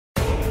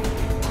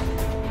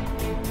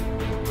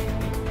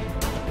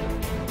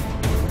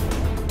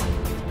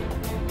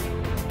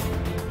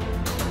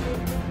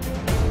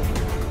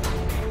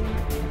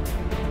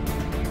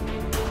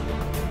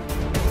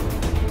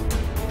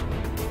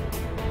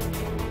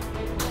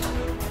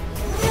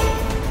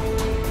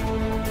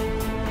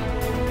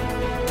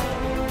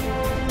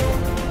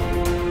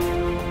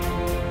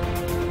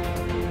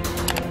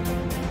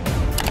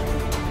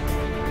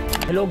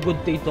Hello,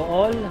 good day to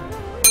all.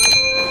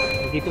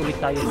 Nandito ulit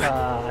tayo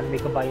sa Anime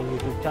Kabayan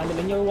YouTube channel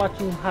and you're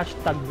watching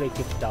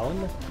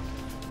 #BreakItDown.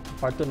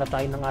 Part 2 na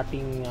tayo ng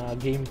ating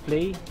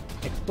gameplay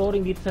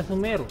exploring dito sa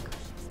Sumeru.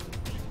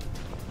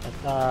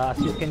 At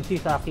as you can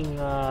see sa aking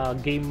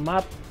game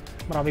map,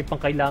 marami pang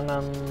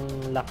kailangang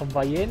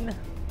lakabayin.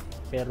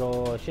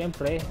 Pero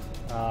syempre,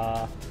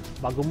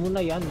 bago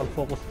muna yan,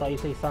 mag-focus tayo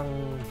sa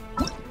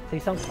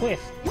isang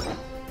quest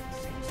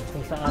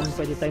kung saan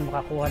pwede tayo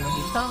makakuha ng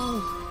isang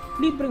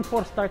libreng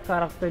 4-star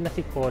character na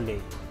si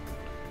Cole.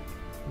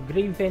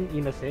 Graven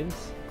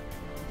Innocence,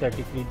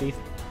 33 days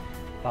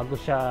bago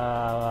siya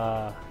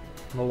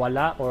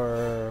mawala or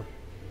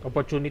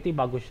opportunity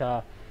bago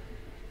siya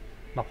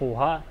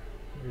makuha.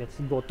 Let's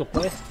go to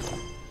quest.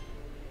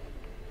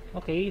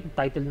 Okay,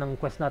 title ng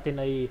quest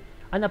natin ay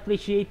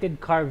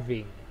Unappreciated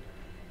Carving.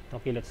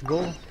 Okay, let's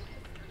go.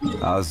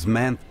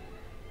 Osman.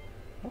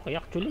 Okay,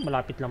 actually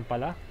malapit lang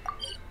pala.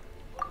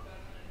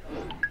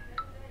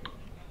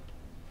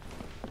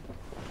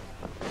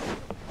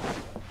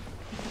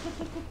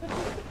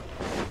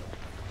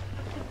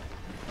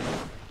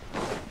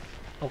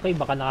 Okay,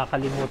 baka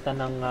nakakalimutan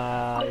ng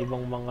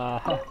ibang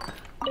mga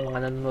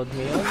nanonood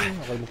ngayon.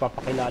 Okay,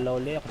 magpapakilala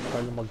ulit ako sa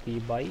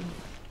MAGTIBAY,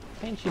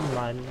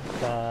 Henshinman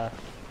sa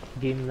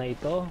game na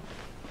ito.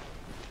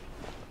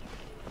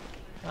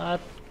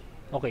 At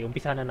okay,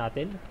 umpisa na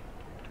natin.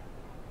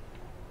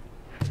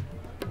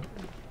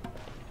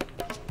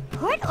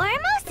 Port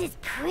Ormos is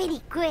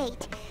pretty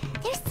great.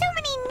 There's so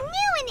many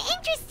new and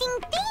interesting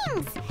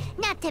things,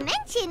 not to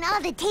mention all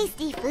the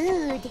tasty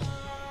food.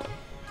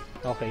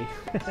 Okay.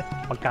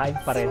 Pagkain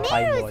pa rin,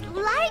 Sumeru's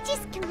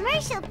largest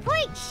commercial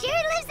port sure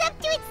lives up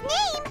to its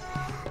name.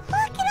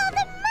 Look at all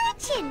the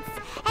merchants,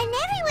 and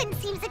everyone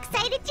seems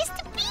excited just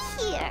to be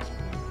here.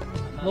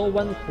 No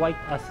one quite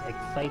as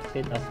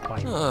excited as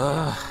Pine.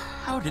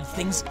 How did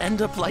things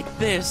end up like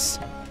this?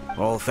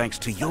 All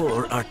thanks to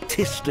your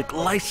artistic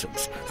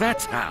license.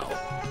 That's how.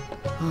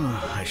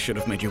 I should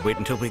have made you wait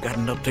until we got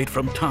an update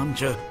from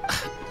Tanja.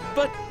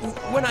 But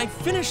when I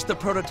finished the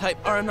prototype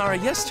R&R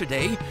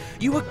yesterday,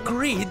 you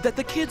agreed that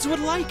the kids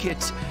would like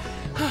it.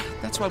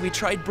 That's why we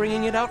tried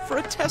bringing it out for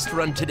a test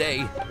run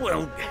today.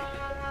 Well,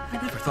 I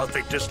never thought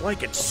they'd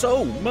dislike it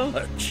so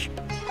much.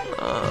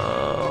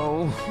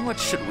 Oh, what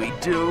should we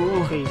do?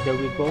 Okay, there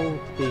we go.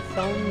 They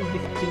sound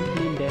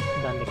distinctly less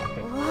than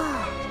expected.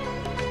 Whoa.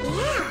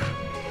 Yeah.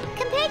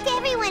 Compared to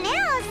everyone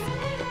else,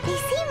 they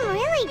seem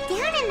really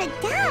down in the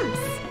dumps.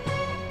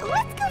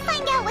 Let's go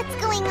find out what's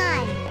going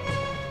on.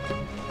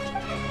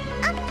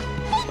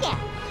 Hey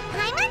there.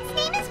 Paimon's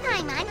name is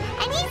Paimon,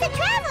 and he's a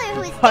traveler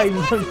who is just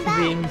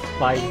passing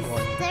by. Name's Paimon.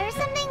 Is there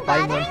something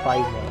bothering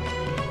you?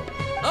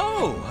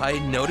 Oh, I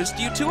noticed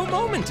you two a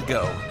moment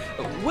ago.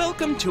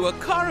 Welcome to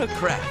Akara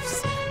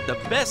Crafts, the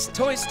best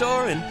toy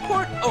store in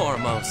Port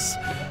Ormos.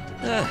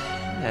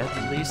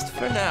 At least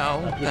for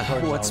now.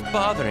 What's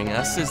bothering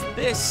us is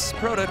this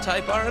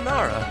prototype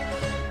Aranara.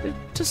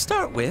 To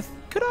start with,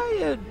 could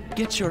I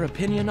get your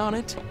opinion on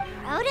it?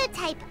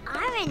 Prototype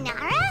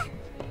Aranara?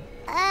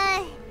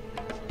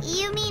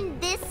 You mean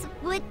this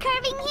wood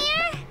carving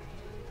here?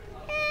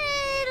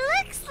 It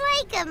looks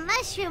like a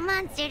mushroom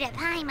monster to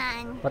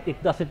Paimon. But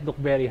it doesn't look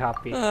very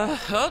happy.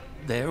 Oh,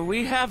 there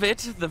we have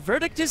it. The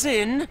verdict is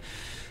in.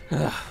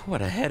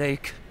 What a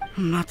headache.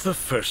 Not the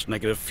first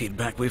negative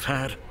feedback we've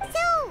had.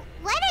 So,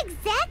 what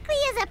exactly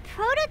is a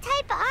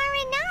prototype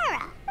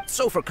Aranara?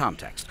 So for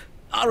context,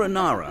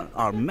 Aranara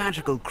are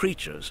magical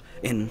creatures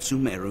in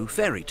Sumeru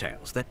fairy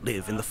tales that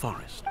live in the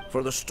forest.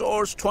 For the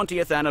store's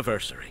 20th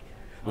anniversary,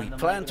 we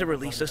plan to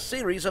release a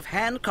series of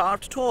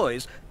hand-carved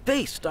toys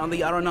based on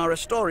the Aranara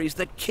stories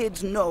that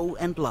kids know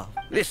and love.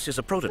 This is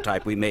a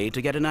prototype we made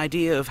to get an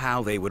idea of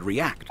how they would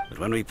react. But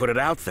when we put it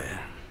out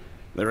there,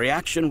 the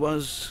reaction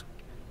was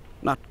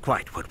not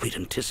quite what we'd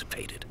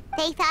anticipated.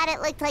 They thought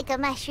it looked like a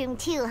mushroom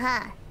too,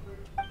 huh?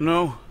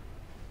 No,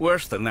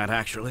 worse than that,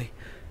 actually.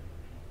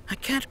 I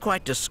can't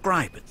quite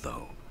describe it,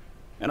 though.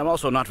 And I'm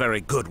also not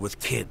very good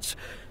with kids.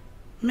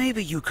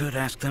 Maybe you could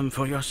ask them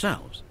for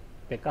yourselves.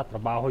 Teka,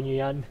 trabaho nyo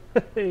yan.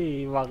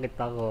 Bakit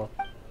ako?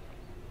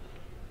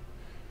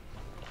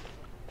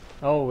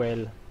 Oh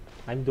well,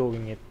 I'm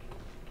doing it.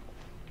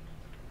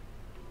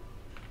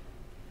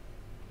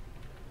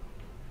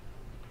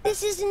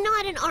 This is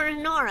not an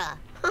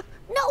Aranara.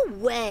 No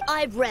way!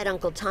 I've read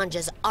Uncle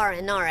Tanja's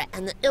Aranara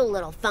and the ill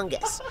little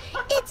fungus.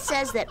 It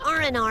says that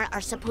Aranara are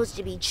supposed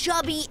to be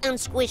chubby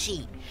and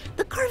squishy.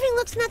 The carving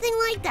looks nothing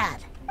like that.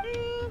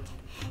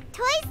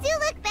 Toys do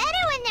look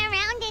better when they're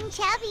round and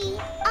chubby.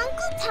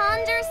 Uncle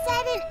Tonder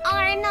said in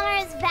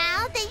Aranara's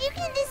vow that you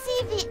can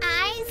deceive the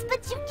eyes,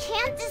 but you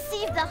can't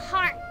deceive the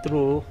heart.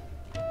 True.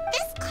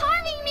 This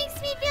carving makes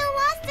me feel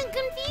lost and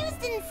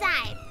confused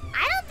inside.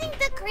 I don't think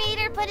the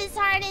creator put his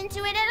heart into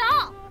it at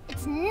all.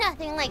 It's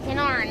nothing like an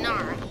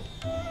Aranara.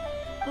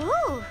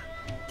 Ooh,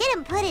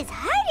 didn't put his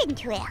heart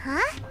into it,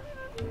 huh?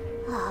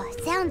 Oh,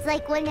 sounds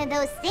like one of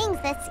those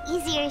things that's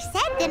easier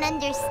said than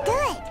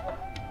understood.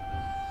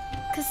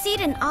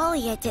 Kassid and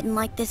Alia didn't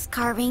like this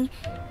carving,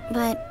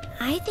 but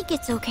I think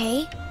it's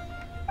okay.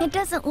 It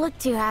doesn't look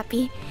too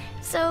happy,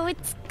 so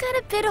it's kind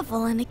of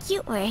pitiful in a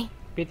cute way.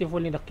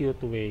 Pitiful in a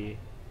cute way.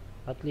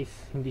 At least,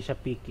 hindi siya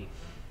picky.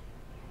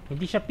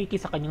 Hindi siya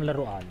picky sa kanyang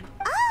laruan.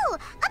 Oh,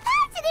 a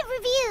positive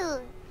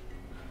review!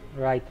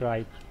 Right.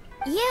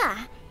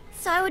 Yeah,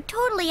 so I would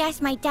totally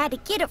ask my dad to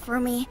get it for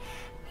me,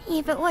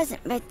 if it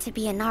wasn't meant to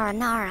be a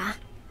Nara.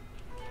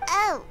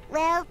 Oh,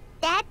 well,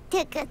 that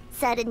took a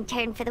sudden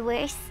turn for the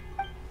worse.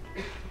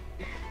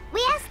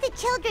 We asked the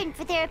children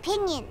for their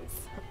opinions.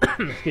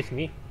 Excuse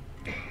me.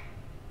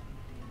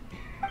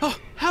 Oh,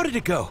 how did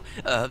it go?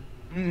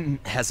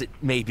 Has it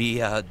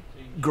maybe,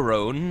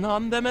 grown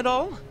on them at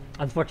all?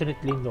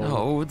 Unfortunately, no.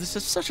 Oh, this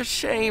is such a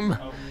shame.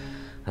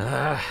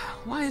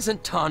 Why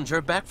isn't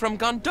Tanger back from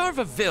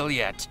Gandharvaville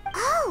yet?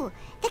 Oh,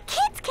 the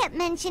kids kept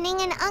mentioning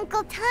an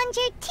Uncle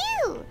Tanger,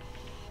 too.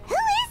 Who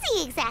is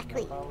he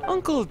exactly?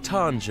 Uncle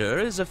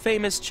Tanger is a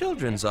famous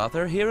children's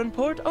author here in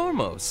Port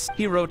Ormos.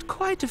 He wrote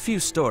quite a few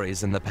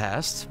stories in the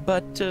past,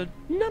 but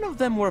none of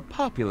them were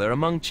popular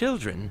among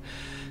children.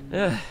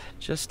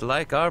 Just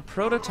like our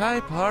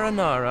prototype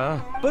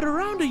Aranara. But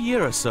around a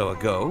year or so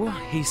ago,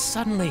 he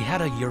suddenly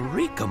had a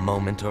eureka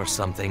moment or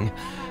something.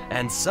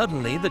 And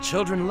suddenly the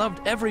children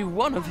loved every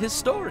one of his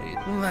stories.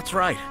 That's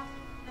right.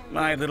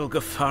 My little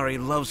Ghaffari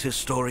loves his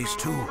stories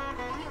too.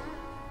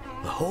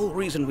 The whole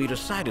reason we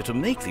decided to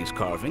make these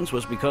carvings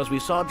was because we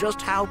saw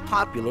just how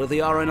popular the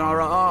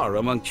Aranara are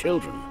among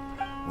children.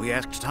 We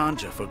asked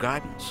Tanja for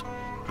guidance,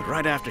 but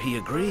right after he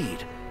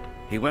agreed,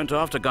 he went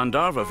off to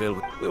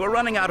Gandharvaville. We were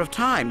running out of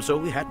time, so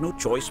we had no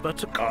choice but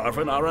to carve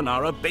an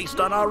Aranara based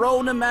on our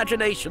own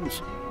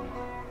imaginations.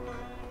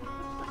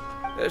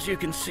 As you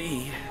can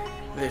see,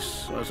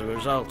 this was a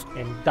result.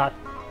 And that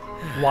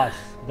was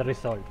the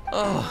result.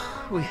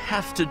 Oh, we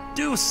have to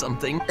do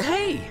something.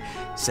 Hey,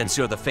 since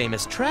you're the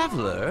famous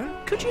traveler,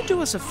 could you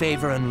do us a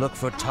favor and look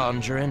for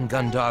Tanger in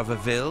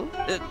Gandharvaville?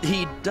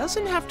 He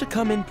doesn't have to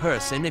come in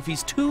person if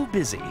he's too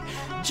busy.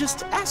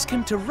 Just ask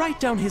him to write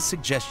down his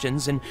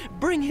suggestions and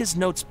bring his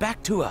notes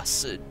back to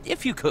us,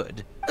 if you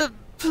could.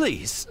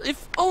 Please,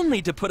 if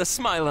only to put a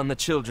smile on the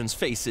children's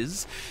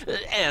faces.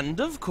 And,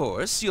 of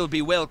course, you'll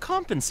be well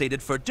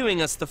compensated for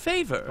doing us the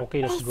favor.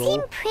 Okay, let's They go.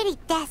 seem pretty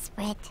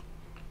desperate.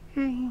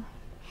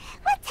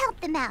 Let's help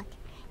them out.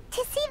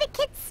 To see the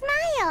kids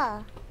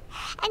smile.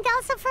 And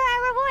also for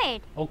our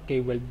reward. Okay,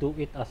 we'll do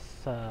it as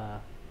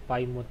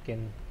Paimon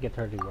can get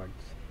her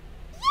rewards.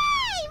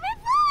 Yay!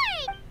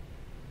 Reward!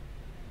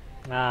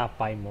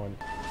 Paimon.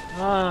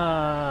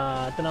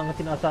 Ito na ang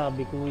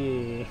sinasabi ko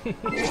eh.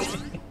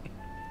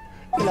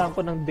 Kailangan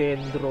ko ng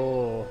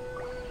dendro.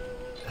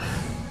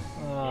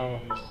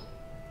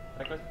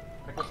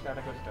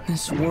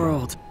 This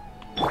world.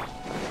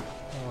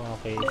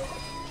 Okay.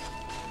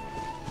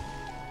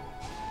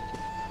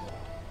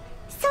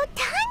 So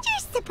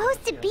Tanger's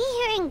supposed to be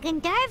here in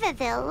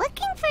Gandharvaville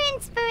looking for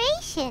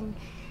inspiration.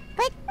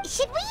 But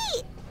should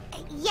we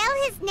yell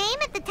his name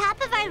at the top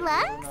of our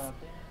lungs?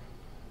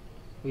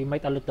 We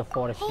might alert the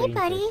forest Hey, rangers.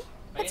 buddy.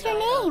 What's your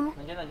name?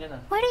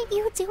 What are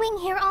you doing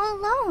here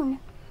all alone?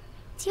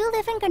 Do you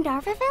live in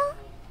Gandharvaville?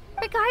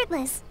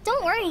 Regardless,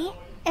 don't worry.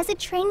 As a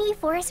trainee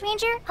forest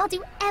ranger, I'll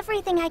do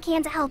everything I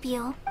can to help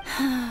you.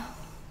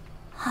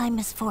 Hi,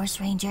 Miss Forest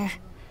Ranger.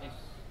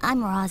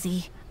 I'm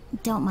Rozzy.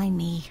 Don't mind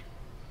me.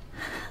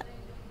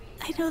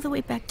 I know the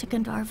way back to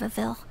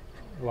Gandharvaville.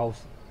 Wow,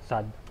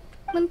 sad.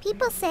 When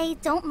people say,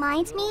 don't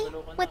mind me,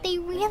 what they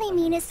really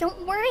mean is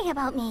don't worry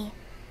about me.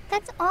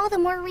 That's all the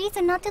more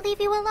reason not to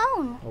leave you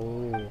alone.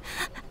 Oh.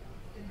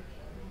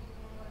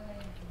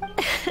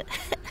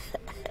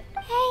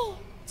 Hey,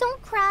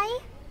 don't cry.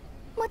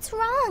 What's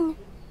wrong?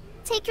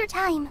 Take your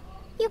time.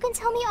 You can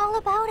tell me all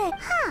about it.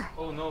 Huh.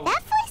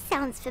 That voice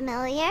sounds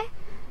familiar.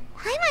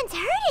 Paimon's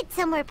heard it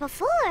somewhere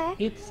before.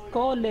 It's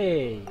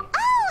Kole.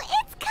 Oh,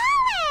 it's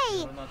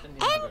Kale!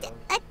 And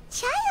a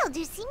child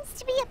who seems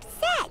to be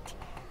upset.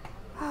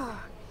 Oh,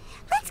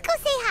 let's go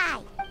say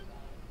hi.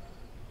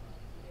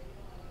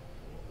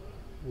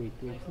 Wait.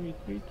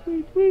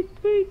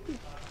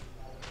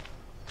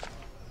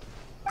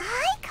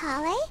 Hi,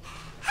 Kale.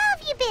 How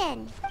have you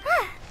been?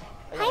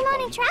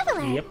 Paimon and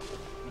Traveler. Yep.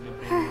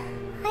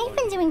 I've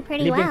been doing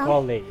pretty Living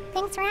well. Kole.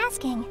 Thanks for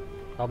asking.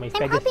 Oh, may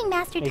I'm helping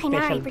Master may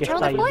Kainari special patrol guest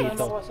the tayo forest.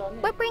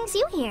 dito. What brings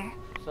you here?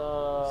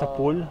 Sa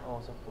pool?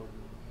 Sa pool.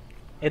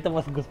 Ito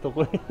mas gusto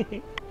ko.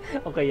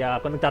 Okay,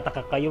 kung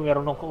nagtataka kayo,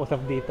 meron akong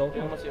kausap dito.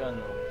 Yung mo si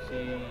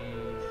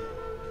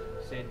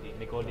Sedi,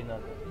 Nicole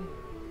natin.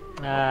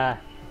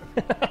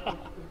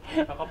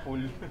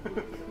 Kaka-pool.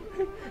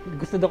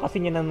 Gusto daw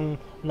kasi niya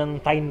ng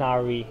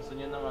Kainari. Gusto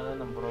niya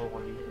ng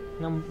broccoli.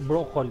 Ng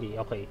broccoli,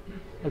 okay.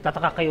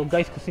 Nagtataka kayo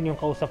guys kung sino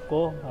yung kausap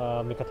ko.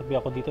 May katabi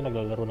ako dito,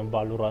 naglalaro ng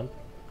Valorant.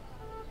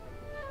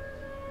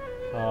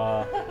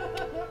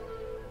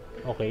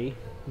 Okay.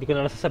 Hindi ko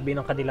na lang sasabihin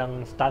ang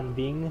kanilang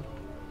standing.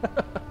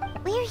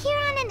 We're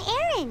here on an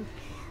errand.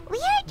 We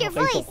heard your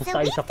Okay, voice, focus so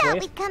tayo we sa thought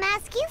quest. we'd come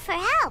ask you for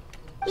help.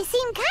 You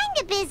seem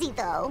kinda busy,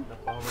 though.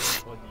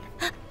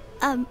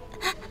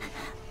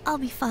 I'll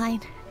be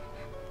fine.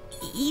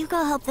 You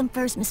go help them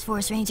first, Miss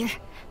Forest Ranger.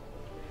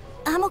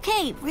 I'm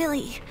okay,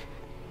 really.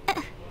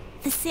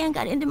 The sand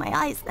got into my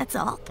eyes, that's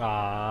all.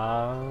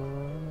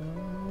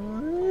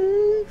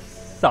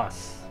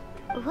 Sus.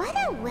 What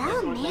a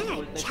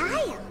well-mannered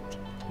child.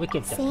 We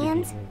can just Sand?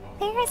 leave him.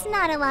 There is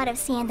not a lot of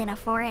sand in a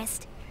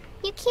forest.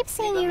 You keep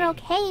saying you're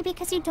okay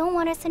because you don't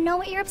want us to know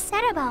what you're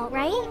upset about,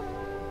 right?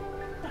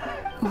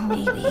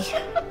 Maybe.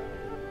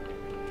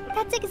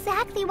 That's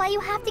exactly why you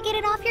have to get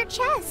it off your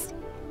chest.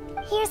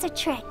 Here's a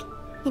trick.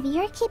 If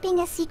you're keeping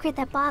a secret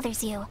that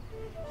bothers you,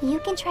 you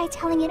can try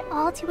telling it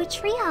all to a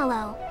tree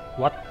hollow.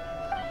 What?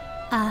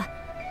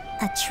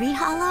 A tree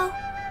hollow?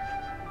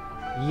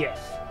 Yes,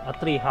 a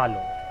tree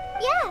hollow.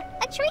 Yeah,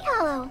 a tree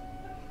hollow.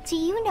 Do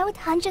you know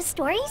Tanja's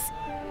stories?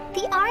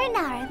 The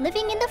Aranara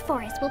living in the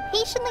forest will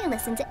patiently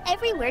listen to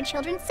every word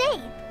children say.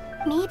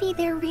 Maybe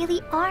there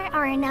really are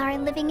Aranara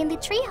living in the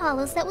tree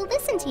hollows that will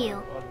listen to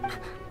you.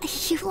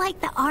 You like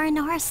the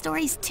Aranara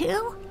stories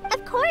too?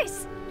 Of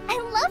course! I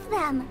love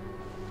them!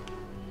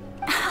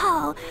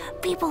 Oh,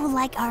 people who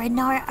like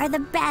Aranara are the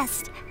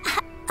best.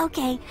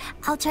 Okay,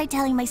 I'll try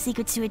telling my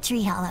secrets to a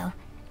tree hollow.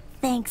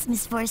 Thanks,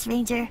 Miss Forest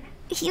Ranger.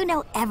 You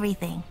know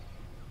everything.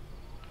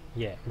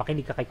 Yeah,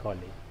 makinig ka kay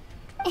Colin.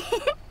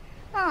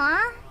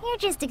 Aw, you're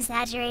just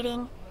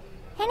exaggerating.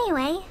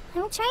 Anyway,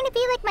 I'm trying to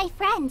be like my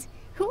friend,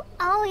 who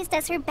always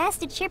does her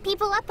best to cheer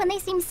people up when they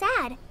seem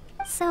sad.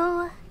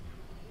 So,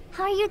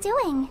 how are you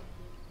doing?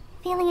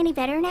 Feeling any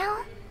better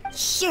now?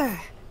 Sure.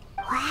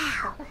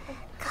 Wow,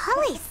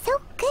 Collie's so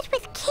good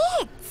with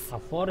kids. A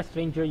forest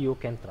ranger you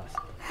can trust.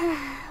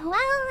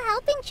 Well,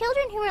 helping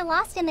children who are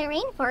lost in the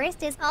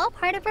rainforest is all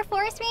part of a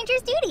forest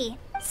ranger's duty.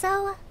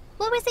 So,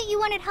 what was it you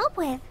wanted help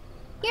with?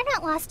 You're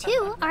not lost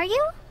too, are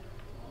you?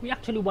 We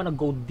actually want to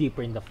go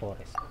deeper in the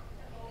forest.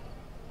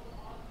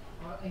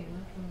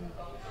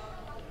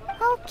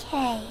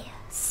 Okay,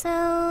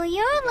 so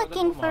you're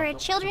looking for a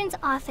children's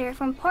author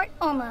from Port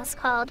Olmos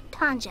called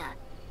Tanja.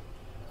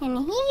 And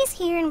he's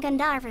here in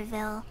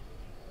Gandharvaville,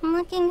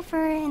 looking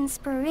for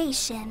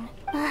inspiration.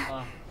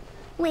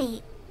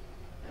 Wait,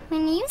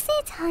 when you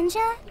say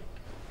Tanja,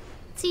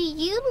 do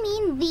you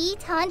mean the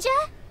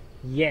Tanja?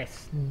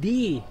 Yes,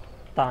 the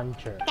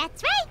Tanger.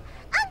 That's right,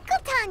 Uncle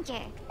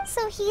Tanger.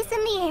 So he's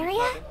in the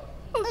area?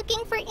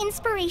 Looking for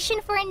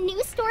inspiration for a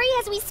new story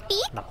as we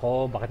speak?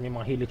 Nako, bakit may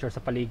mga villager sa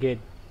paligid?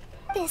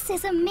 This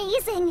is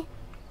amazing.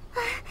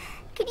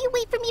 Could you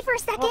wait for me for a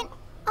second?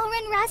 I'll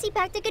run Razzie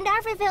back to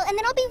Gandharvaville and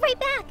then I'll be right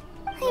back.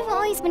 I've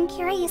always been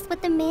curious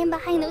what the man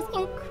behind those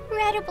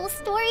incredible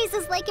stories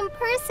is like in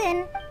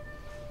person.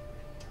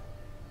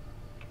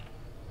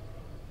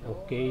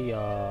 Okay,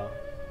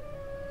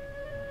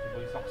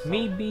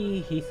 maybe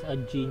he's a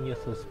genius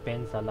who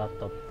spends a lot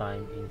of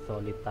time in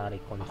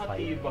solitary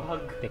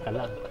confinement. Teka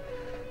lang.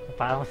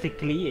 Parang si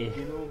Klee eh.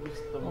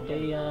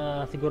 Okay,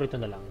 siguro ito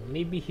na lang.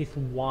 Maybe he's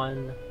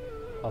one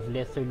of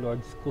Lesser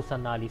Lord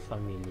Kusanali's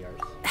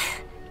familiars.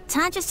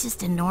 Tanja's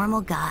just a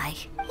normal guy.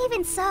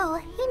 Even so,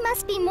 he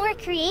must be more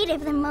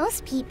creative than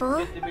most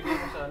people.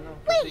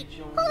 Wait,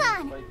 hold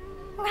on.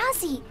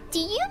 Razzie, do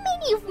you mean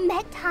you've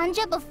met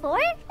Tanja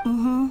before?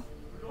 Mm-hmm.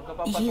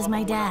 He's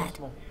my dad.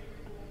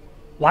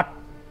 What?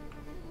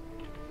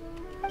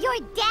 Your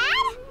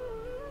dad?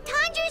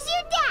 Tanja's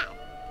your dad?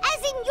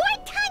 As in you're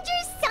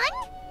Tanja's son?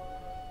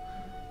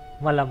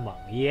 Malamang.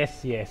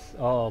 Yes, yes.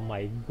 Oh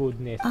my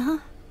goodness.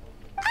 Ah!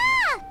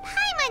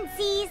 Hi,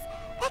 Muncies!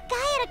 That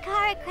guy at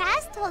Akara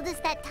Crafts told us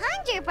that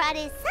Tanja brought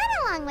his son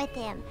along with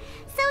him.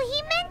 So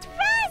he meant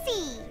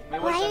Razzie!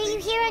 Why are you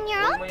here on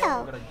your own,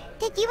 though?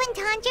 Did you and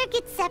Tanja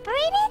get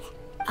separated?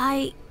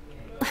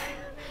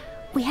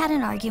 We had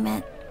an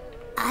argument.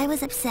 I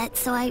was upset,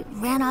 so I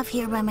ran off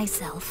here by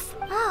myself.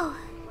 Oh,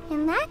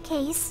 in that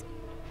case,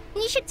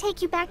 we should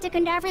take you back to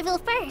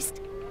Gandharvaville first.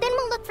 Then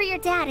we'll look for your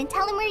dad and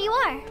tell him where you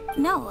are.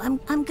 No,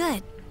 I'm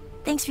good.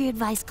 Thanks for your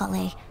advice,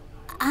 Kale.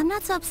 I'm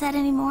not so upset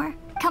anymore.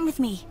 Come with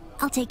me.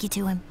 I'll take you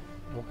to him.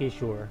 Okay,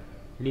 sure.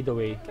 Lead the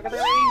way.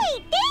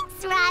 Yay!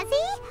 Thanks,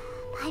 Razzie!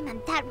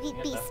 Paimon thought we'd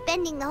be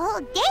spending the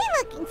whole day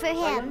looking for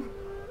him.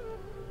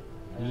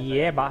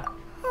 Yeah, ba?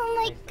 Oh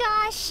my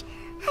gosh!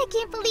 I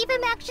can't believe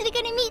I'm actually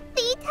gonna meet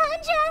the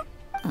Tanja!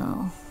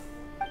 Oh.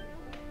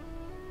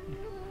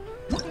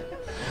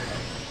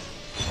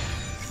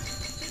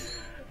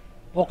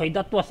 Okay,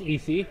 that was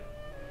easy.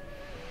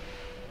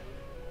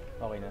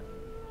 Okay na.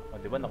 O,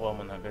 diba nakuha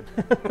mo na agad?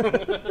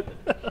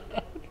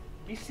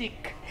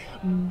 Basic!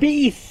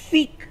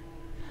 Basic!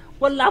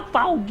 Wala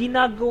pa akong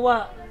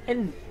ginagawa.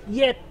 And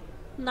yet,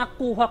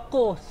 nakuha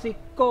ko si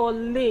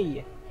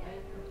Coley.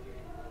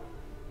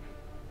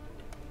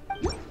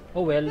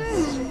 Oh well.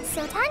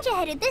 So Tanja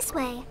headed this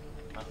way.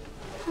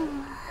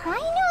 I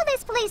know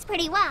this place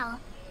pretty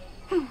well.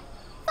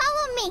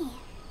 Follow me.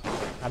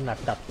 I'm not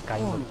that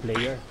kind of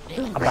player.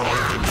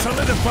 Kabayan.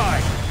 Solidify!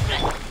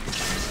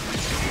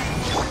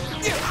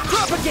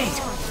 Propagate!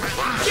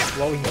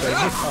 Wow, in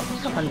fairness,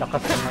 ang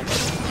lakas naman.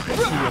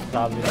 Sea of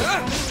Traveler.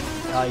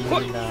 Ay,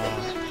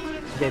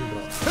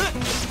 Dendro.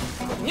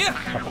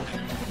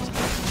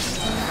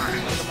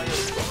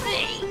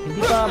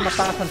 Hindi ba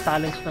mataas ang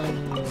talents ng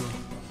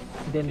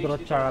Dendro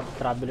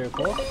Traveler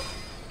ko?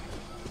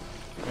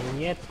 And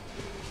yet,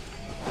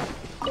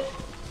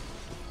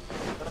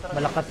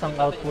 malakas ang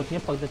output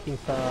niya pagdating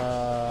sa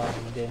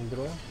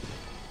dendro.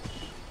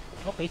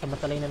 Okay,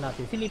 samantalay na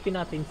natin. Silipin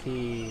natin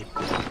si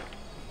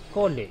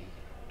Cole.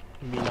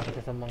 Bilang isa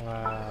sa mga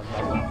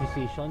bagong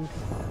musicians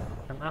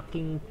ng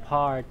aking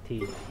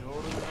party.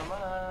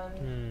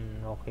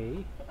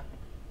 Okay.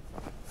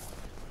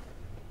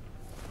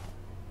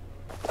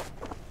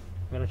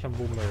 Meron siyang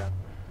boomerang.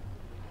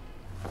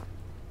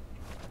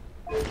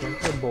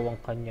 Siyempre,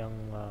 buwang kanyang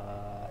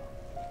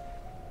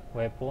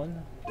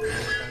weapon.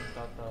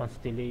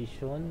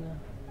 Constellation.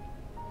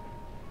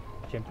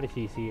 Siyempre,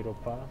 C0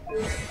 pa.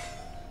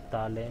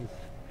 Talents.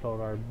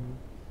 Floral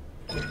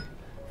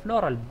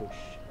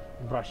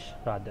brush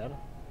rather.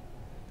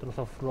 Through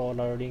a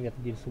floral ring that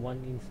deals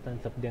 1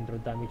 instance of dendro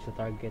damage to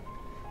target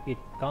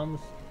it comes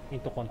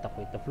into contact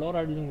with. The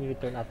floral ring will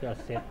return after a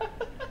set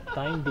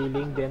time,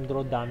 dealing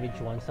dendro damage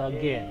once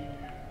again.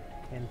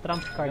 And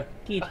trump card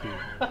Kitty.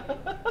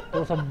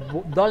 Through a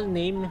doll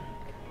name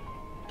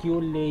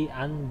Kyulei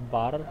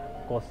Anbar,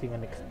 causing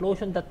an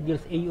explosion that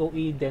deals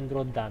AOE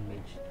dendro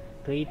damage,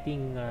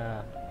 creating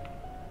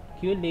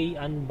Kyulei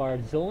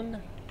Anbar zone.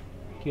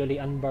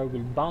 Kyulei Anbar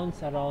will bounce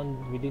around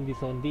within the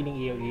zone, dealing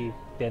AOE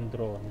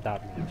dendro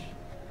damage.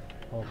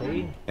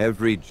 Okay.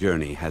 Every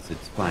journey has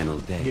its final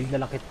day. Build na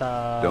lang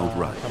kita Don't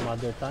rush. some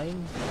other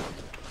time.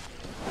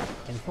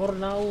 And for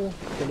now,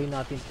 tuloy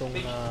natin tong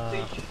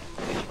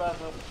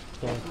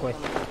quest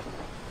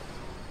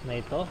na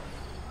ito.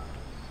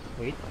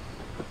 Wait.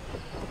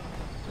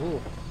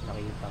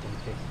 Nakikita kong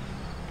chest.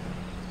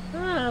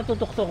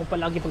 Natutukso ko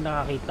palagi pag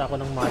nakakita ko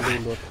ng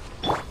malulot.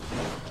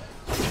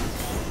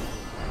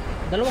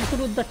 Dalawang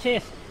sunod na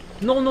chest.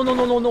 No.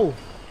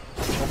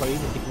 Okay,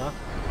 natik na.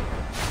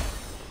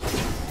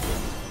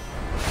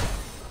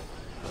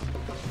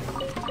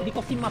 Hindi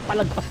kasi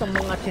mapalagpas ng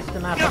mga chest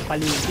na nasa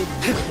paligid.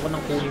 Gusto ko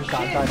nang kunin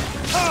kagad.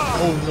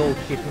 Oh no,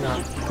 shit na.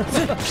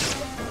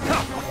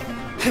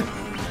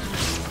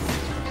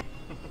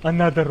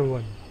 Another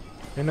one.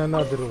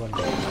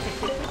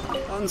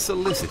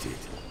 Unsolicited,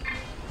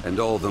 and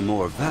all the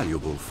more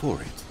valuable for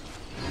it.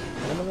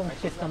 Dalawang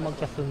chest na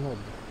magkasunod.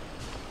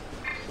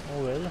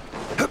 Oh well.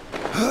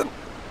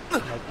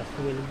 Might as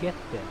well get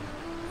them.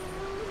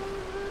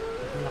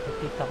 Kasi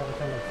nakikita ko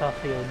kasi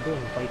nagsasayaw doon.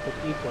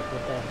 Paikot-ikot.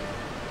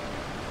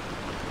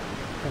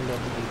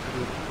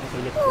 Okay,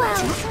 let's go.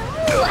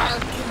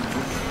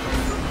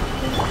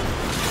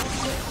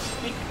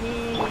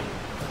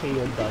 Okay,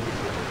 you're done.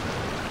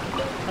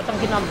 At ang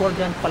ginagawa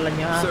dyan pala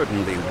niya,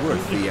 Certainly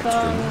worth the extra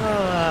isang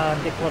mile.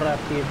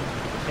 decorative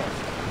chest.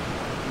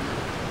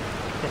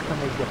 Chest na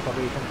may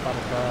decoration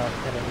para sa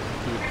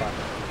Serenity Path.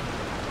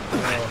 So,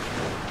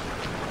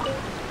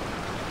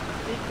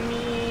 take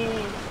me!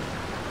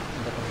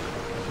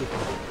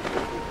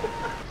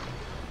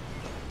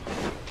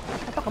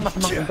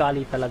 Napakamasamang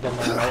ugali talaga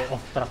na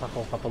off track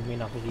ako kapag may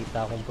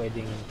nakikita akong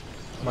pwedeng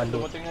malo.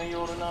 Dumating na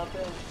yung euro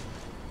natin.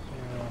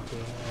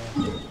 Okay.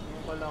 Ano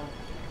pa lang?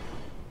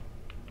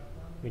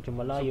 Medyo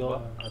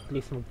malayo. At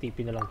least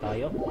mag-TP na lang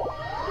tayo.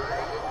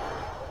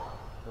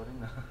 Sorry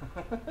na.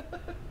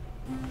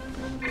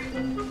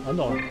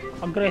 Ano?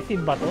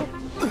 Aggressive ba to?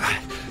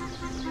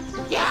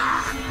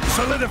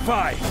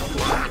 Solidify!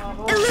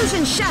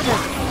 Illusion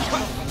shattered!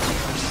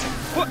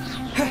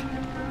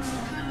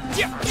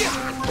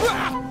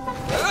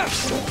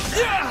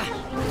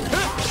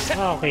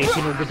 Okay,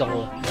 sinugod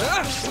ako.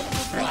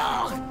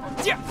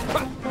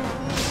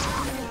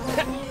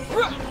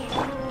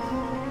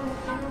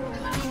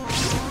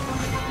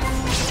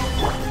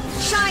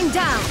 Shine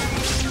down!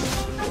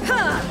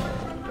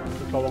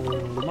 Ikaw ang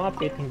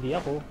lumapit, hindi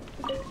ako.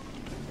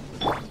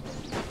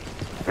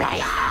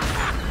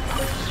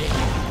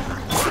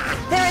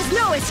 There is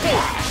no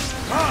escape!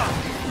 Oh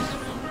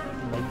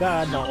my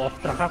god, na-off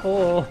track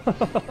ako.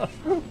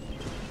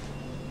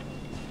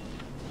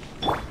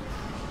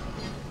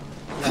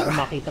 Wala akong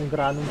makitang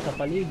granum sa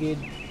paligid.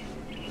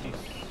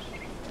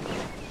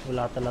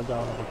 Wala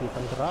talaga akong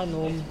makikitang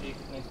granum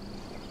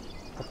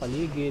sa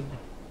paligid.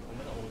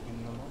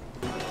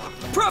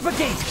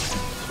 Propagate!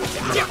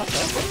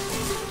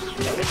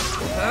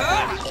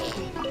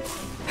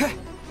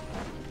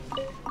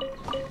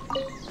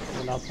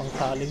 Wala pang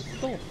talent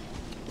to.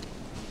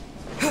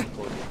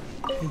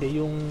 Hindi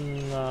yung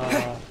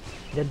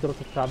Dendro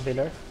to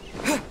Traveler.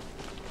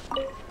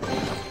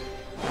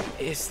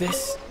 Is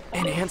this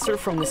an answer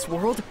from this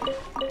world?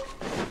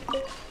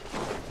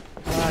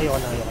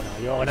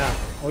 Ayoko na.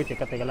 Uy,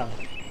 teka lang.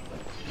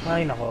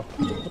 Ay, nako.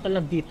 Total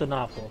na dito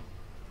na ako.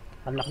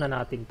 Unlock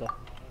na natin to.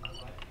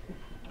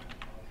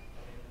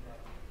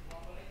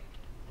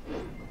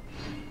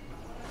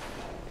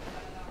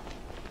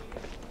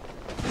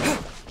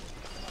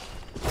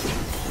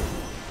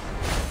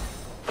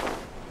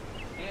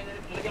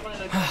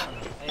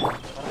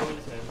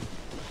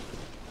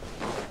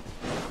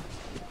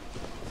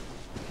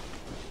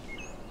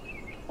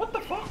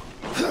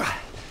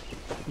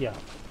 Yeah.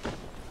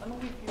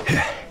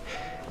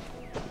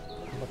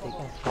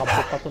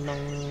 Kapot pa to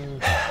ng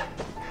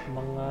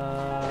mga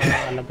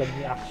alagad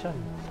ni action.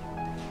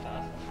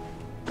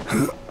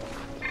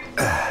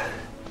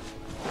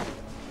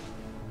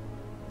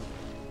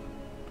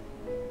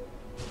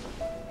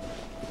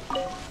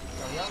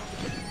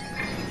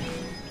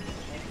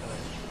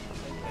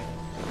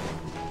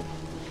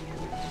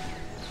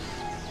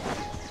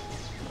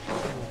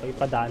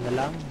 padaan na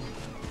lang.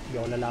 Hindi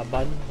ako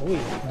lalaban. Uy,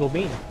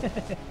 domain.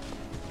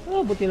 Oh,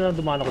 buti na lang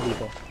dumaan ako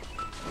dito.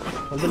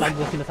 Although lagi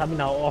ko sinasabi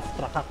na off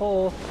track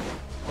ako.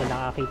 Kaya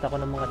nakakita ko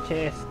ng mga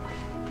chest.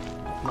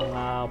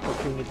 Mga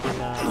opportunity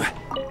na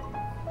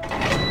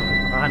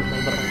makahanap ng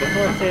iba pang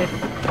resources.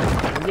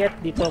 And yet,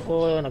 dito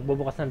ako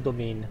nagbubukas ng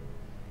domain.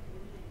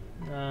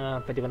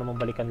 Pwede ko naman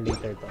balikan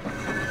later to.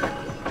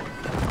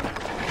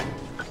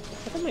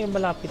 Kasi may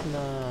malapit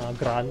na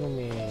granum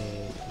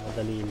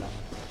madali lang.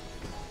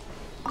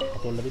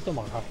 Katulad dito,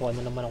 makakakuha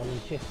na naman ako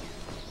ng chest.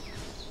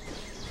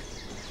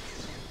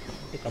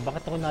 Teka,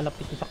 bakit ako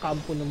nalapit sa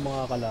kampo ng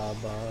mga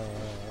kalaban?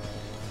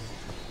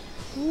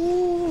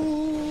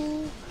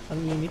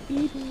 Ang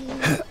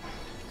init-init.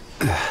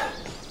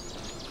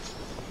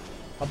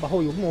 Abaho,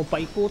 huwag mo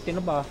paikutin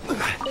na ba?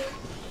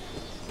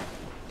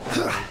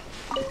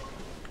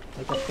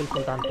 May kaskil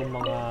puntahan itong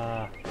mga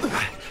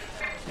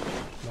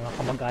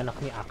kamag-anak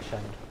ni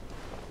Action.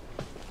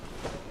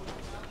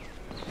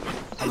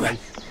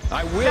 Guys.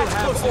 I will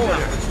have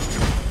order.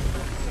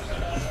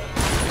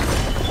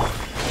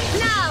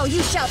 Now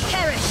you shall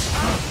perish.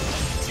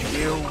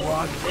 You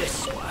want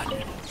this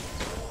one?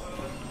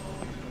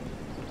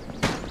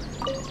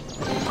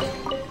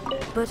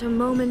 But a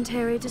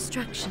momentary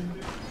distraction.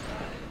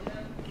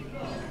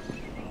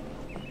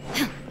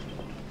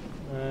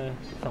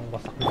 Isang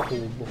wasak na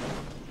tubo.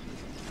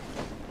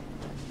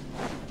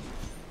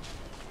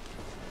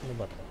 Ano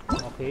ba ito?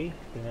 Okay,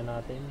 tingnan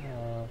natin.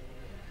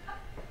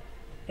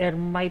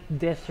 Ermite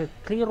Desert,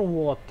 clear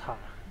water.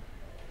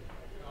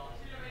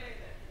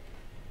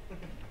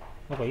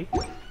 Okay.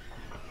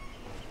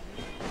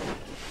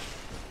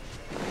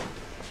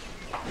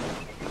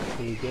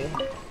 Sige.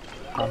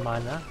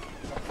 Tama na.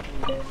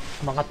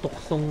 Mga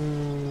tuksong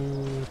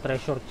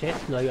treasure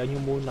chest, layuan nyo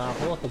muna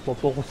ako.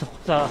 Nagpo-focus ako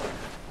sa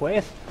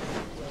quest.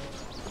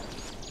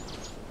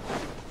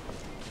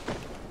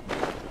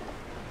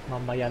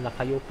 Mamaya na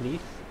kayo,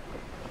 please.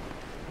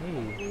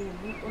 Hey.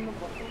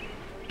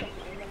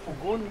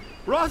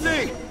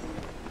 Rosie!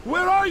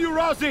 Where are you,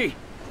 Rosie?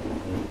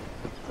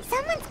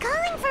 Someone's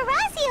calling for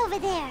Rosie over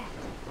there.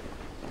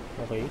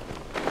 Okay.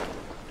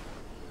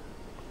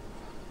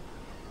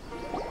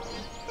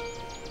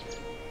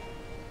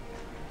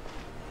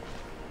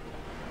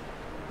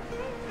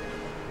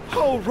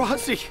 Oh,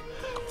 Rosie!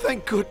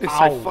 Thank goodness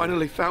Ow. I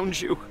finally found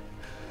you.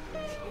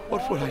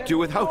 What would I do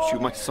without you,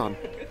 my son?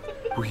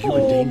 Were you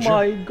in danger? Oh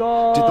my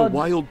God! Did the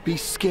wild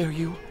beast scare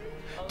you?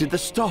 Did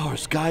the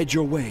stars guide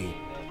your way?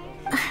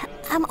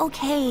 I'm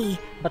okay.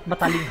 Ba't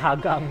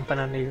matalinghaga ang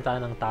pananalita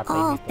ng tatay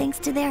All nito? thanks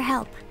to their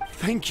help.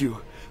 Thank you.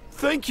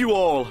 Thank you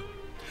all.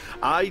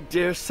 I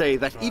dare say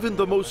that even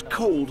the most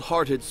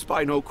cold-hearted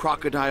Spino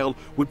crocodile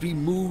would be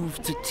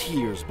moved to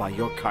tears by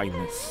your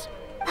kindness.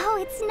 Oh,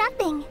 it's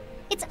nothing.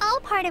 It's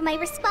all part of my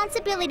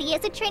responsibility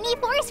as a trainee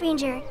forest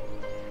ranger.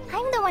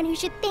 I'm the one who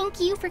should thank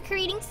you for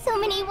creating so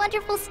many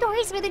wonderful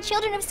stories for the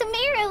children of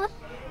Sumeru.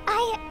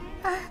 I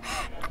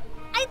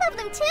love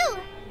them too.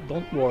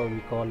 Don't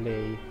worry,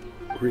 Kole.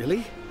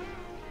 Really?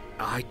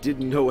 I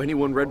didn't know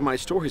anyone read my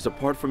stories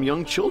apart from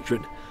young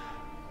children.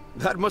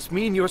 That must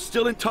mean you're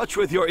still in touch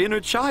with your inner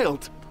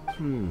child.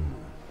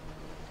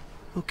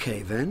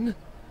 Okay, then.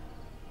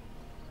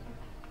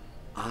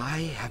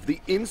 I have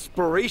the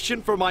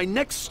inspiration for my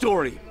next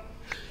story.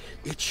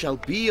 It shall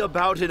be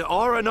about an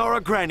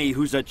Aranara granny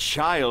who's a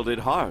child at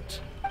heart.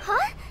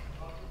 Huh?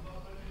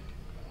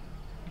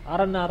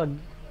 Aranara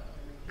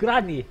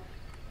Granny.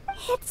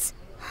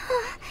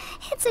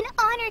 It's an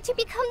honor to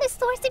become the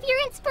source of your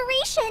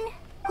inspiration.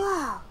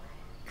 Whoa.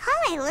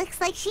 Kale looks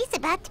like she's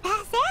about to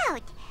pass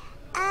out.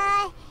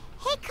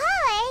 Hey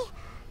Kale,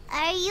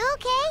 are you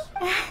okay?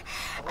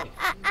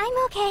 I'm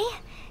okay.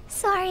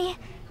 Sorry.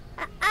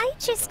 I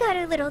just got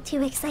a little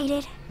too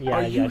excited.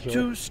 Are you sure.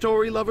 two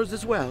story lovers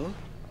as well?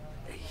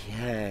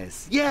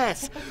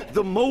 Yes.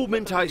 The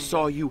moment I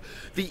saw you,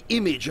 the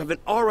image of an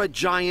Aura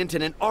giant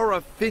and an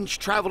Aura finch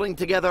traveling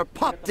together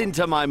popped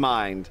into my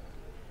mind.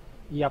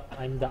 Yup,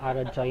 I'm the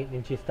Ara Giant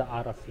and she's the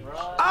Ara Finch.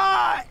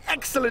 Ah,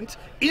 excellent!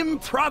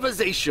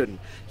 Improvisation!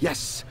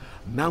 Yes,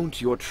 mount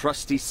your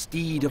trusty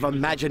steed of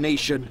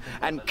imagination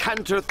and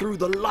canter through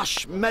the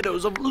lush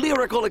meadows of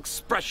lyrical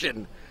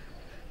expression.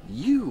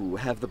 You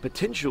have the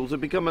potential to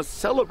become a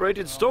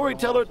celebrated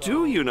storyteller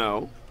too, you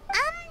know.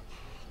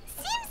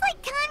 Seems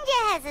like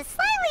Tanja has a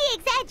slightly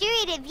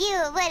exaggerated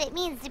view of what it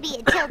means to be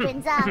a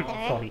children's author.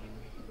 Sorry.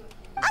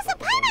 Also,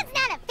 Paimon's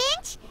not a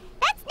finch.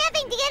 That's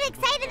nothing to get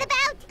excited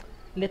about.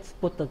 Let's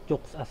put the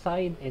jokes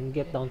aside and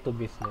get down to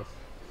business.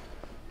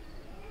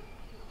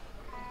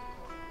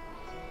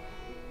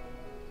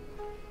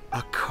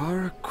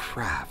 Akara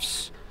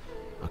Crafts.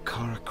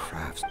 Akara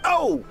Crafts.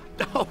 Oh,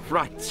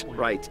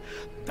 right.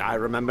 I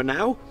remember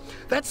now.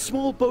 That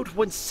small boat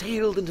once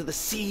sailed into the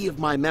sea of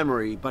my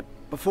memory, but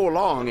before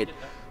long it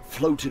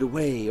floated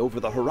away over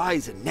the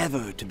horizon,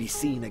 never to be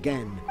seen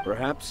again.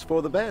 Perhaps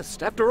for the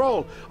best. After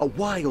all, a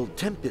wild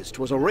tempest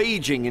was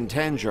a-raging in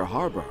Tangier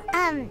Harbor.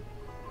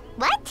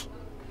 What?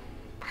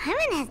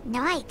 Paimon has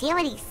no idea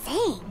what he's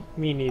saying.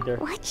 Me neither.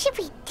 What should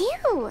we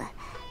do?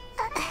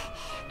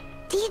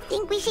 Do you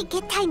think we should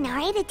get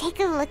Tainari to take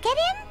a look at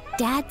him?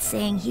 Dad's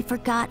saying he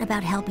forgot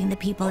about helping the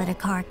people at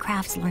Akara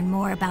Crafts learn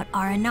more about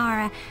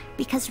Aranara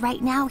because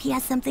right now he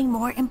has something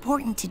more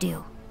important to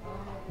do.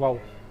 Wow,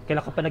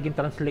 kailan ka pa naging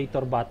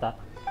translator, bata?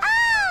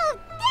 Oh,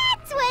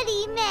 that's what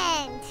he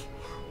meant!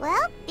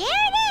 Well, there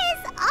it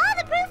is! All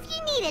the proof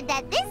you needed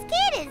that this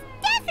kid is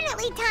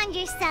definitely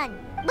Tanjiro's son.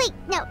 Wait,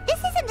 no, this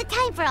isn't the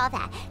time for all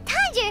that.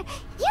 Tanjiro,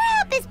 your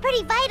help is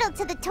pretty vital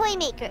to the toy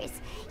makers.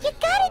 You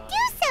gotta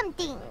do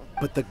something!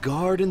 But the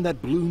garden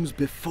that blooms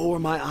before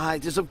my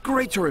eyes is of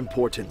greater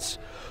importance.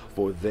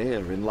 For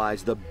therein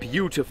lies the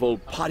beautiful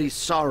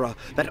Patisara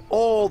that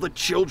all the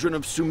children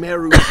of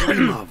Sumeru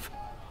dream of.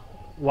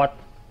 What?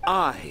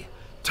 I,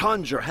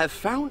 Tanjiro, have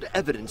found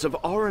evidence of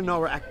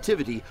Aranara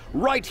activity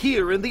right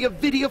here in the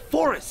Avidia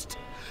forest,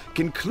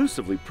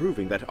 conclusively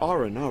proving that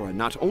Aranara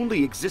not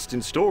only exist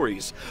in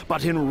stories,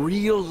 but in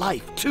real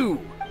life too.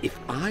 If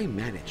I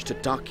manage to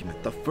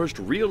document the first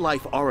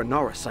real-life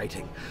Aranara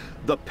sighting,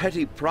 the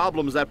petty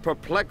problems that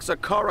perplex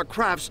Akara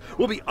Crafts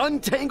will be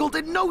untangled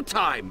in no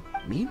time.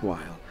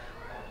 Meanwhile,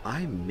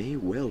 I may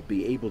well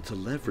be able to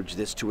leverage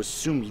this to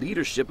assume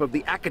leadership of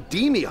the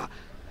academia.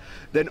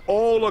 Then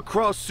all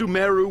across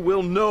Sumeru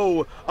will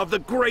know of the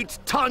great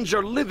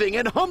Tanjiro living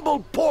in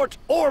humble Port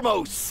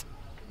Ormos.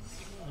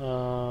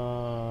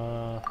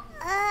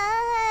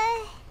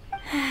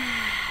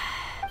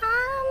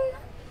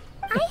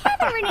 I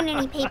haven't written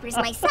any papers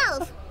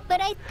myself,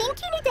 but I think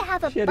you need to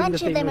have a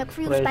bunch of them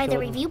approved by the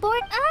review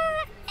board.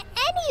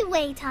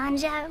 Anyway,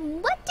 Tanja,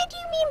 what did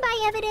you mean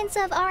by evidence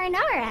of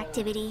R&R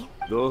activity?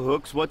 The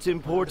hook's what's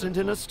important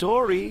in a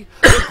story.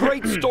 The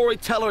great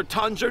storyteller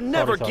Tanjiro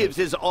never gives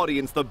his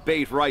audience the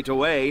bait right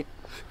away.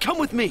 Come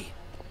with me.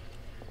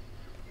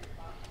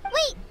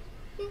 Wait,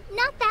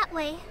 not that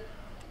way.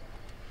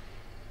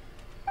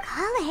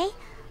 Kale,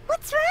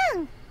 what's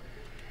wrong?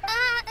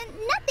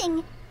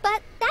 Nothing.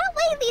 But that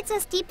way leads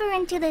us deeper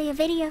into the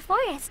Avidia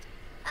forest.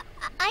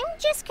 I'm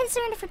just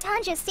concerned for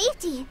Tanja's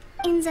safety,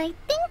 and I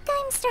think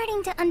I'm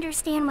starting to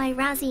understand why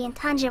Razi and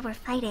Tanja were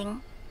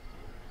fighting.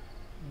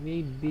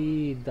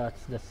 Maybe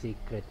that's the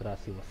secret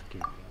Razi was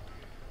keeping.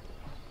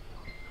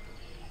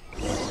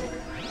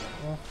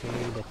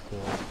 Okay, let's go.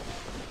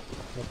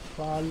 Let's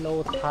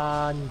follow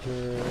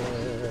Tanja.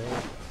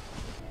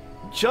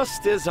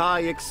 Just as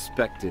I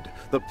expected,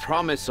 the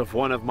promise of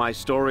one of my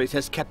stories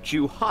has kept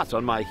you hot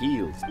on my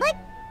heels. But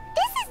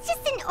this is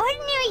just an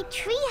ordinary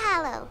tree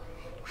hollow.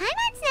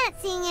 Heimat's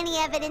not seeing any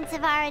evidence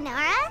of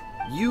Aranara.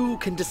 You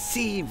can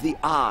deceive the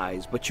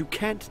eyes, but you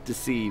can't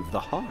deceive the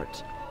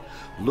heart.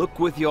 Look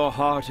with your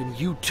heart and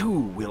you too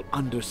will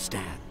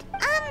understand.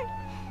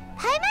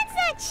 Heimat's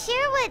not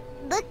sure what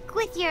look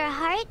with your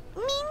heart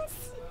means.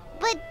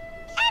 But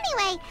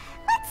anyway,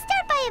 let's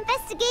start by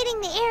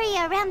investigating the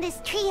area around this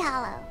tree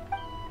hollow.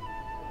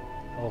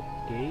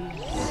 Okay.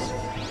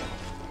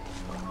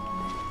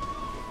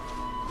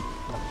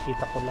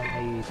 Nakita ko lang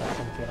ay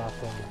tatlong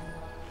pirasong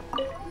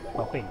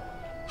papel.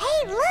 Hey,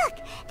 look!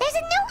 There's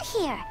a note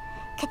here!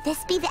 Could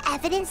this be the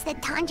evidence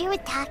that Tanjiro was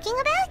talking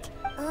about?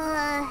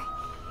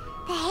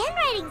 The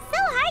handwriting's so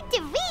hard to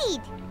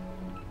read!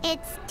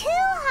 It's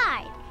too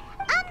hard.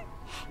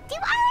 Do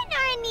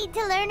Aranara need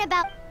to learn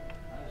about...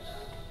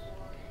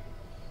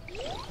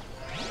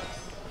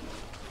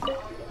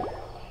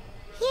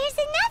 Here's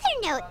another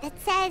note that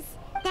says,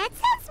 that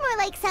sounds more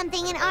like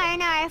something in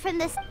Aranara from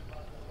this...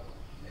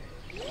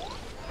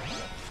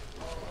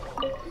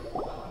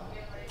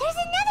 There's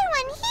another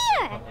one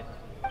here!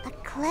 A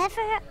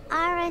clever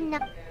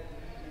Aranara...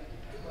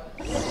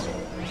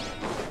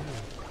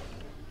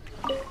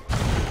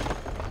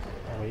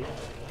 Okay.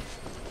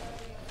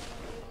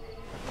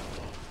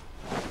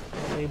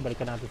 Okay,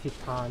 balikan natin si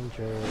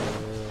Tanjiro.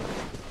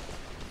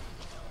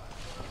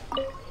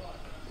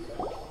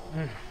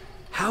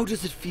 How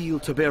does it feel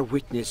to bear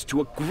witness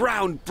to a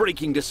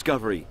groundbreaking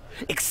discovery?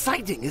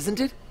 Exciting, isn't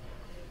it?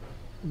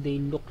 They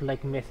look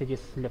like messages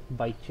left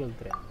by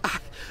children.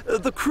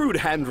 The crude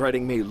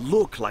handwriting may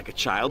look like a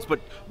child's, but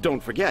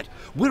don't forget,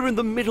 we're in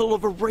the middle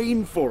of a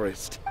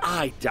rainforest.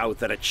 I doubt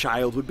that a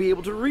child would be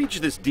able to reach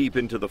this deep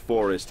into the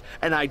forest,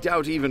 and I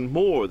doubt even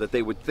more that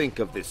they would think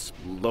of this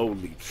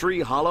lowly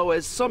tree hollow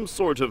as some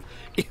sort of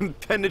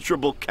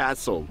impenetrable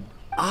castle.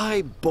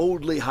 I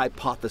boldly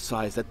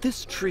hypothesize that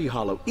this tree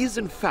hollow is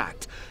in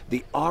fact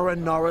the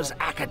Aranara's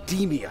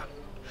academia.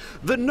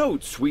 The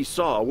notes we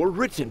saw were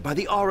written by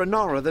the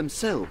Aranara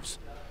themselves.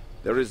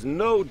 There is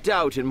no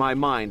doubt in my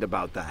mind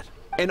about that.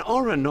 An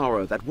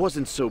Aranara that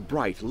wasn't so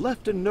bright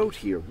left a note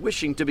here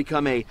wishing to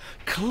become a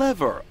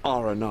clever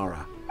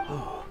Aranara.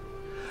 Oh,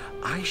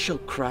 I shall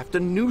craft a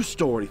new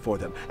story for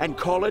them and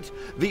call it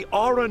The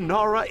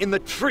Aranara in the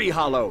Tree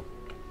Hollow.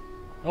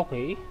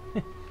 Okay.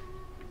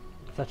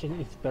 Such an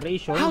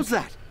inspiration. How's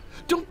that?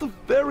 Don't the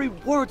very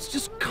words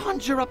just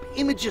conjure up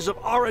images of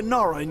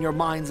Aranara in your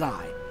mind's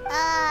eye?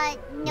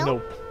 Nope.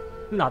 Nope.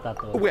 Not at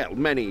all. Well,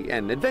 many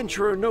an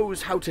adventurer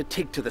knows how to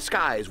take to the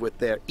skies with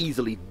their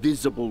easily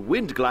visible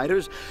wind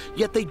gliders,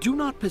 yet they do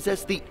not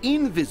possess the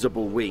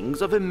invisible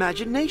wings of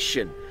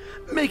imagination,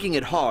 making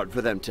it hard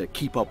for them to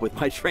keep up with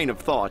my train of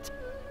thought.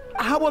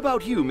 How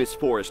about you, Miss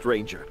Forest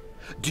Ranger?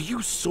 Do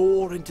you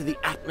soar into the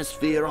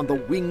atmosphere on the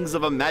wings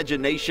of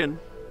imagination?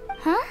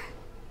 Huh?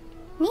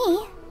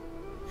 Me?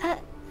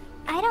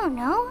 I don't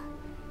know.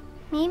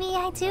 Maybe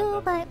I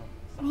do, but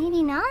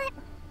maybe not.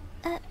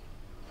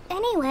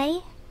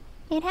 Anyway,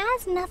 it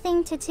has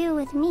nothing to do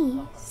with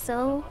me,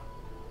 so...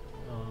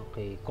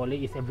 Okay,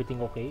 Kole, is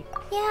everything okay?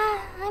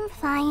 Yeah, I'm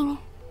fine.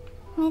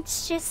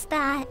 It's just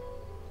that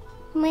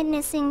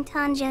witnessing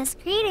Tanja's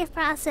creative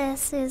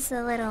process is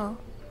a little...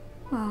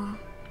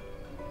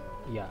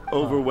 Yeah.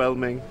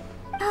 Overwhelming.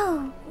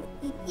 Oh,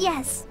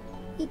 yes.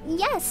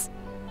 Yes.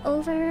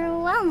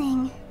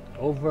 Overwhelming.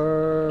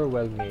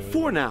 Overwhelming.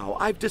 For now,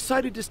 I've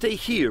decided to stay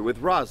here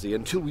with Razi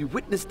until we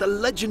witness the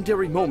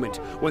legendary moment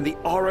when the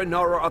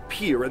Aranara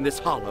appear in this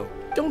hollow.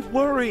 Don't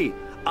worry,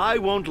 I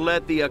won't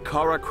let the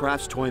Akara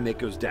Crafts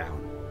toymakers down.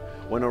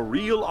 When a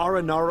real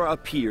Aranara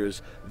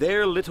appears,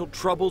 their little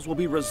troubles will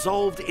be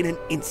resolved in an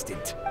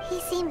instant. He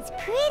seems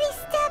pretty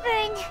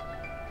stubborn.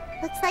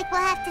 Looks like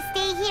we'll have to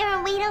stay here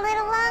and wait a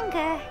little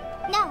longer.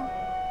 No,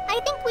 I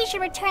think we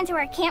should return to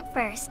our camp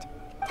first.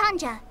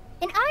 Tanja,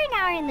 in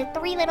Aranara and the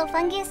Three Little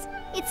Fungus,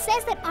 it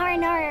says that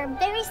Aranara are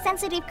very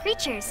sensitive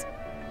creatures.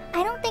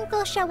 I don't think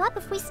they'll show up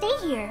if we stay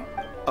here.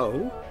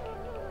 Oh?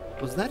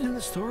 Was that in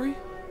the story?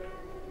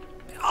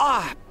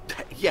 Ah,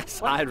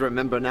 yes, I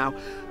remember now.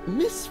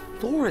 Miss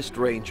Forest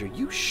Ranger,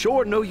 you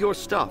sure know your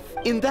stuff.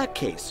 In that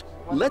case,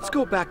 let's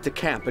go back to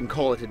camp and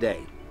call it a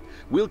day.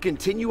 We'll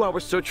continue our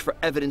search for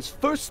evidence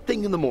first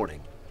thing in the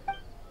morning.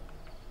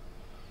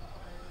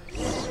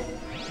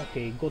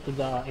 Okay, go to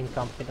the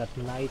encampment at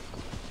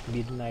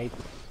midnight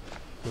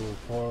to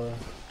 4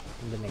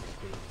 in the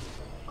next day.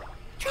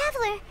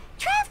 Traveler!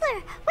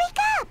 Traveler! Wake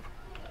up!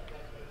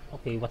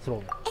 Okay, what's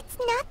wrong? It's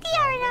not the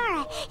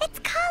Aranara. It's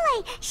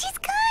Kale. She's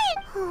gone.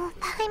 Oh,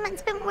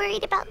 Paimon's been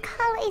worried about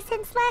Kale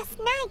since last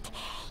night.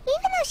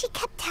 Even though she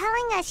kept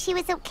telling us she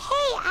was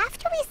okay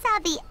after we saw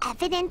the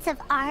evidence of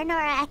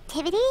Aranara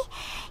activity,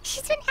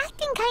 she's been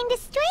acting kind of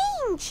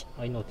strange.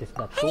 I noticed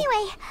that too.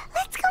 Anyway,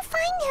 let's go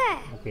find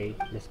her. Okay,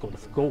 let's go,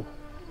 let's go.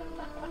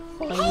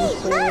 Hey,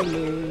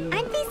 look!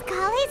 Aren't these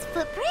Kale's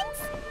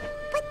footprints?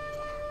 But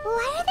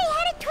why are they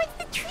headed towards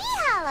the tree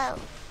hollow?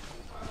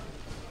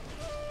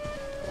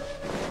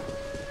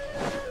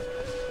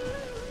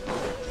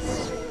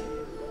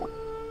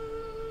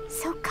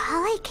 So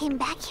Kale came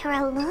back here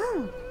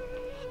alone.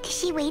 Is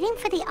she waiting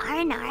for the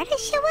Aranara to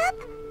show up?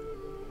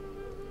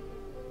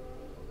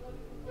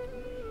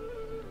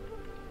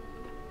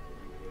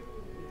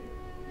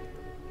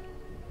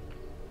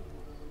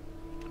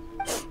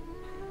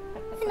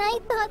 And I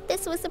thought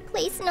this was a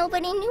place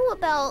nobody knew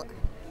about.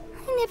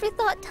 I never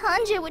thought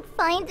Tanja would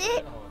find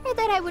it, or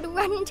that I would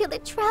run into the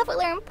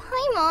Traveler and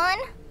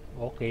Paimon.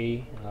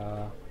 Okay,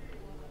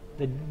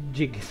 the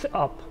jig is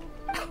up.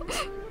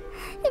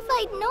 If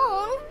I'd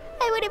known,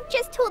 I would have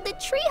just told the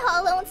tree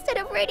hollow instead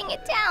of writing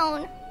it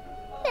down.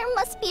 There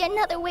must be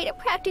another way to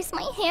practice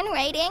my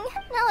handwriting.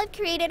 Now I've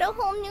created a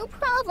whole new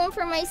problem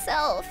for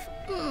myself.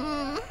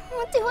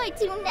 What do I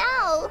do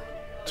now?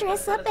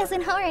 Dress up as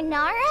an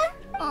Aranara?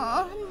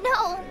 Oh,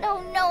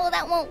 no,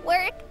 that won't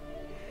work.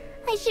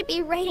 I should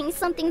be writing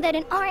something that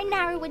an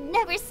Aranara would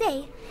never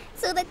say,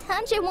 so that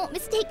Tanja won't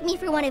mistake me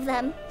for one of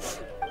them.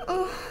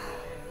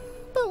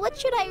 But what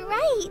should I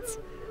write?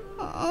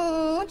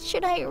 What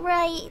should I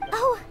write?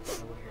 Oh,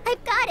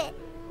 I've got it!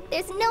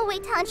 There's no way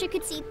Tanja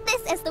could see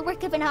this as the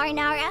work of an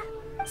Aranara.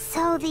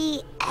 So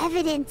the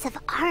evidence of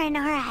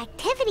Aranara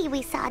activity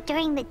we saw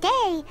during the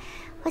day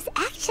was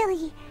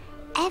actually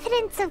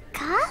evidence of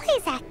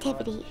Kale's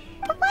activity.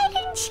 But why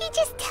didn't she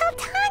just tell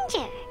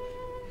Tanja?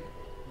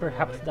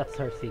 Perhaps that's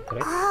her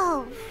secret.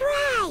 Oh,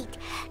 right!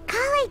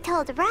 Kale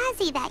told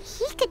Razi that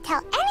he could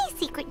tell any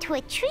secret to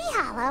a tree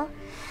hollow.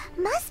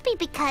 Must be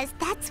because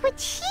that's what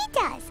she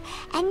does.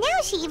 And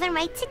now she even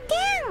writes it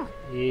down.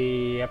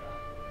 Yep.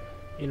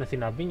 Yun ang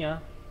sinabi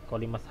niya.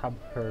 Kole must have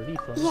her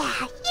reason.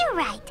 Yeah, you're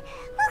right.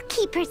 We'll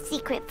keep her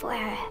secret for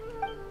her.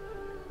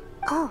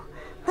 Oh,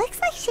 looks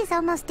like she's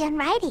almost done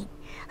writing.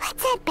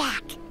 Let's head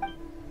back.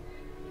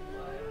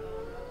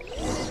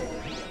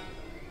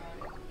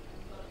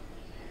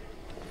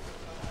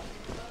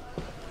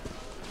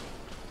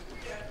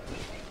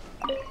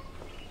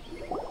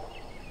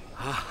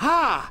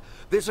 Aha!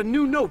 There's a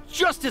new note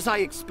just as I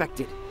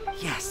expected.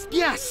 Yes,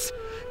 yes!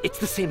 It's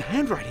the same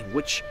handwriting,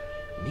 which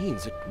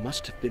means it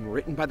must have been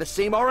written by the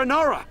same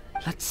Aranara.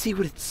 Let's see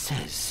what it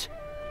says.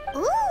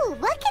 Ooh,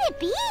 what could it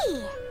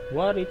be?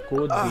 What it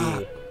could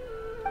be.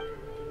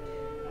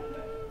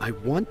 I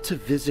want to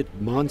visit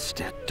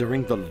Mondstadt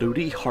during the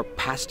Ludi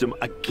Harpastum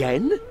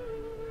again?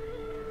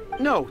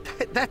 No,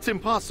 that's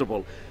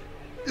impossible.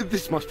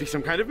 This must be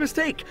some kind of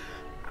mistake.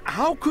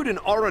 How could an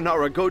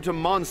Aranara go to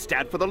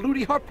Mondstadt for the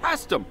Ludi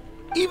Harpastum?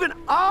 Even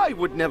I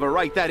would never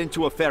write that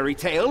into a fairy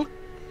tale.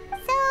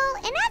 So,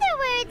 in other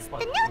words,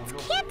 the notes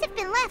can't have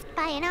been left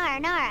by an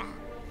Aranara.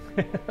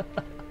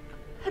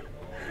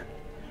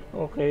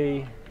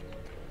 Okay.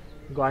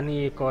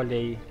 Gani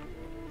Kole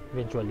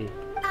eventually.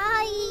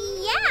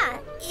 Yeah.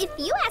 If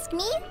you ask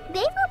me,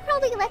 they were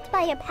probably left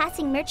by a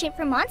passing merchant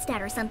from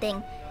Mondstadt or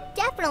something.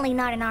 Definitely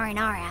not an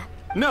Aranara.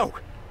 No!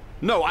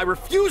 No, I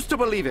refuse to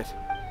believe it!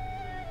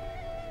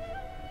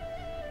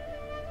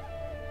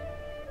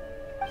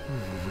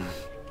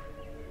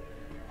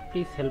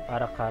 Please help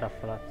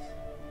Arakarafrax.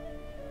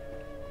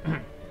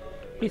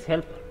 Please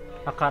help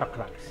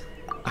Akaracrax.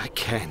 I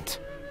can't.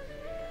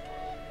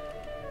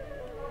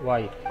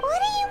 Why? What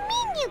do you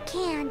mean you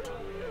can't?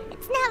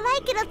 It's not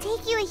like it'll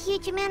take you a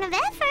huge amount of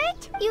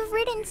effort. You've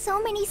written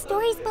so many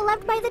stories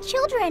beloved by the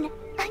children.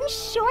 I'm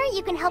sure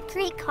you can help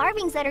create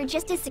carvings that are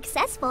just as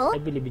successful. I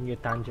believe in you,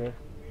 Tanger.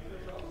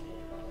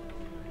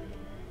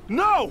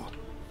 No!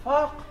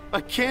 Fuck!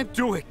 I can't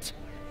do it!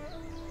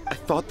 I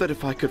thought that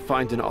if I could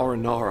find an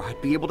Aranara,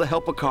 I'd be able to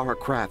help Akara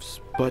Crafts,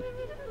 but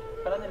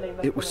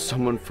it was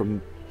someone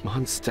from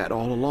Mondstadt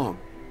all along.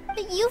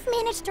 But you've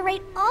managed to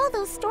write all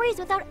those stories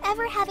without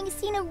ever having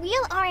seen a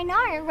real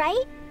Aranara,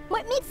 right?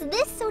 What makes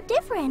this so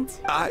different?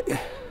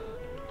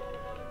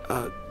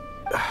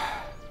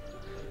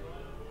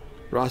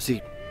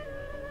 Rosie,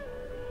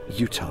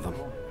 you tell them.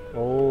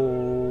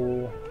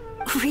 Oh.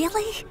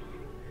 Really?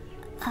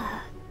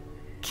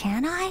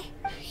 Can I?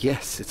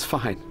 Yes, it's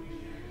fine.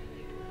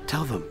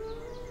 Tell them.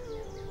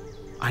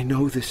 I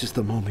know this is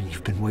the moment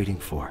you've been waiting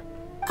for.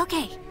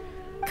 Okay.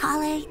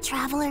 Kale,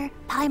 Traveler,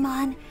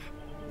 Paimon.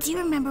 Do you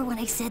remember when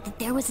I said that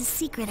there was a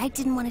secret I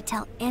didn't want to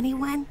tell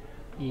anyone?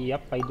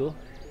 Yep, I do.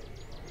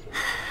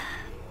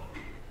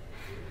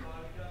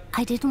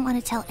 I didn't want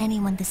to tell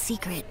anyone the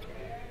secret,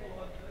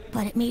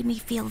 but it made me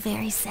feel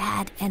very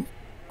sad and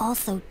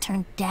also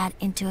turned Dad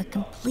into a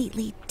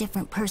completely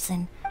different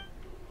person.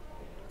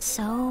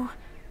 So,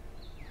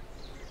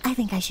 I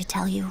think I should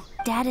tell you.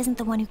 Dad isn't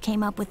the one who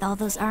came up with all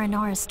those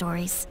Aranara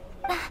stories.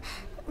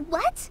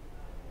 What?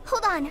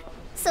 Hold on.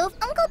 So if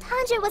Uncle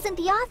Tanja wasn't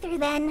the author,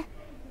 then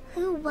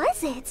who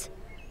was it?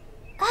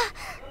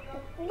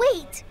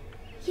 Wait.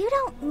 You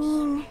don't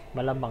mean...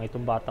 Malamang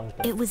itong batang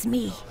to. It was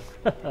me.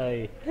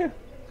 Ay.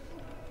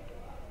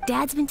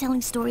 Dad's been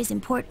telling stories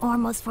in Port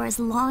Ormos for as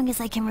long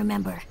as I can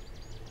remember.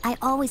 I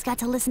always got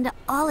to listen to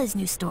all his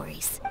new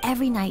stories.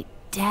 Every night,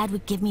 Dad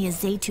would give me a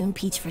Zaytun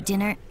peach for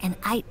dinner, and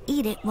I'd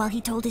eat it while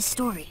he told his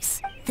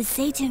stories. The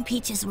Zaytun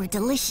peaches were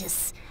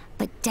delicious,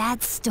 but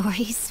Dad's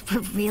stories were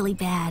really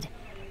bad.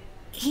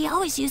 He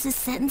always uses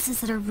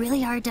sentences that are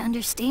really hard to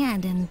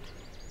understand, and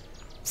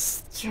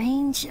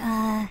strange,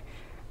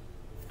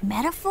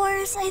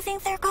 metaphors, I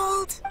think they're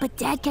called. But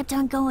Dad kept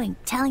on going,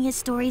 telling his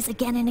stories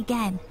again and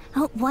again.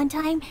 Oh, one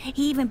time,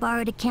 he even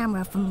borrowed a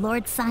camera from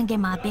Lord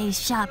Sangema Bey's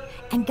shop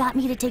and got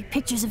me to take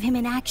pictures of him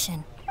in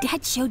action.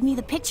 Dad showed me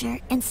the picture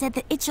and said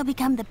that it shall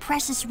become the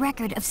precious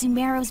record of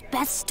Sumeru's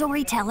best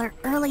storyteller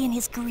early in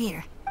his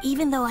career.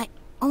 Even though I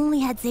only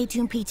had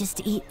Zaytun peaches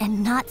to eat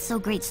and not so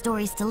great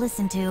stories to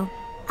listen to,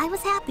 I was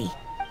happy.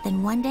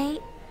 Then one day,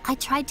 I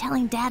tried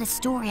telling Dad a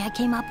story I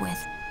came up with.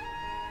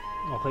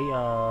 Okay,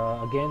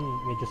 again,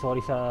 medyo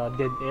sorry sa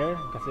dead air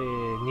kasi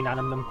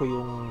ninanamnam ko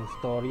yung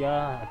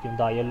storya at yung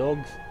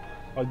dialogues.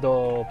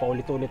 Although,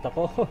 paulit-ulit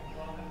ako.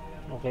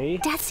 Okay.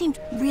 Dad seemed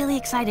really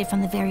excited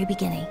from the very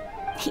beginning.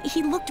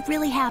 He looked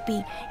really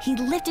happy. He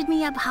lifted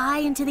me up high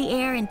into the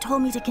air and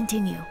told me to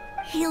continue.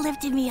 He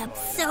lifted me up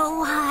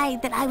so high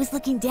that I was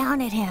looking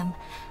down at him.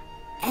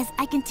 As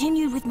I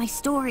continued with my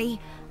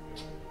story,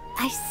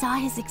 I saw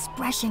his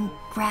expression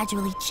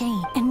gradually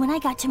change. And when I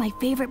got to my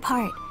favorite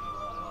part,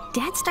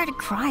 Dad started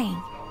crying.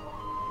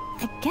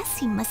 I guess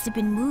he must have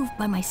been moved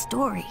by my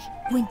story.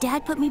 When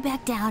Dad put me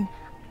back down,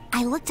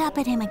 I looked up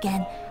at him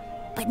again,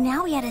 but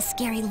now he had a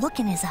scary look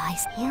in his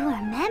eyes. You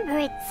remember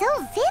it so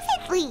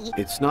vividly.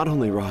 It's not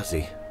only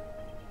Rosie.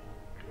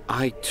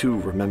 I, too,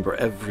 remember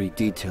every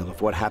detail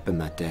of what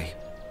happened that day.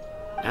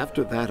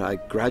 After that, I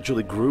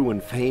gradually grew in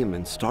fame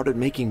and started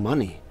making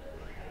money.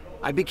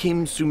 I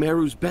became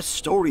Sumeru's best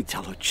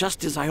storyteller,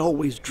 just as I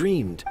always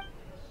dreamed.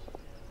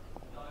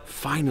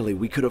 Finally,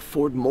 we could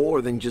afford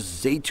more than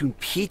just Zaytun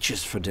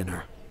peaches for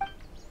dinner.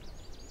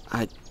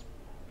 I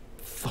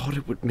thought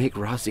it would make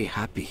Rosie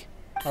happy.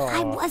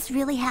 I was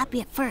really happy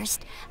at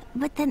first,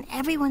 but then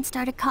everyone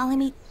started calling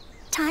me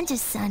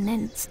Tanja's son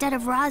instead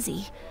of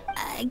Rosie.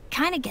 I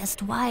kind of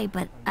guessed why,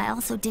 but I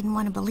also didn't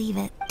want to believe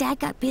it. Dad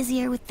got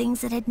busier with things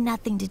that had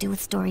nothing to do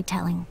with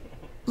storytelling,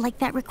 like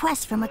that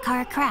request from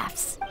Akara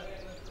Crafts.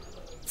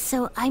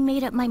 So I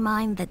made up my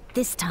mind that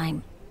this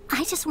time,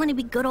 I just want to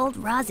be good old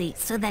Rosie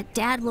so that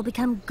Dad will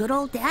become good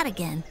old Dad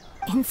again,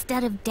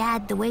 instead of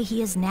Dad the way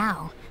he is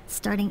now,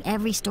 starting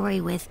every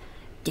story with,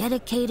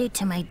 "Dedicated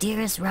to my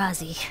dearest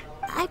Rosie."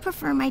 I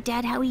prefer my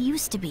dad how he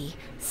used to be,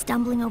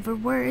 stumbling over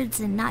words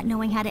and not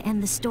knowing how to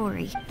end the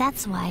story.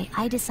 That's why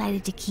I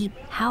decided to keep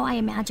how I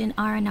imagine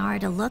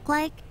Aranara to look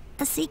like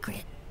a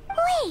secret.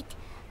 Wait,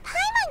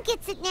 Paimon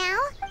gets it now.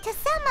 To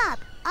sum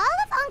up, all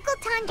of Uncle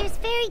Tanja's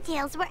fairy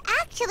tales were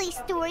actually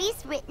stories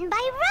written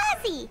by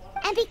Rosie.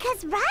 And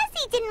because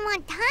Rosie didn't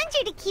want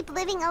Tanja to keep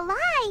living a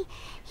lie,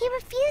 he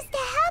refused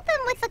to help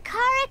him with the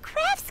Akara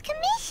Crafts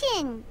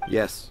commission.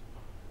 Yes.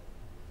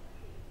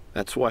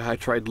 That's why I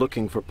tried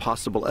looking for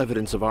possible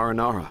evidence of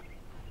Aranara.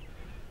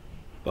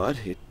 But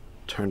it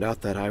Turned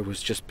out that I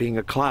was just being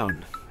a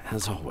clown,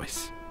 as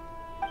always.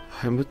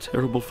 I'm a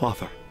terrible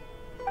father.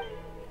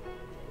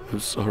 I'm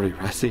sorry,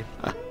 Razzie.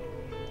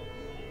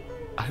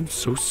 I'm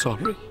so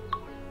sorry.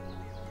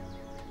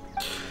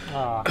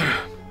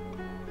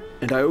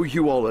 And I owe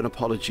you all an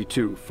apology,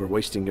 too, for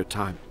wasting your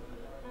time.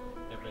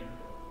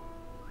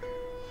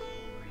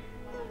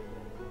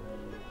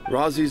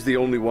 Razzie's the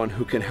only one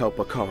who can help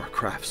Akara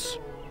Crafts.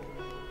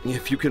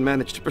 If you can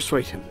manage to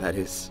persuade him, that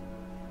is.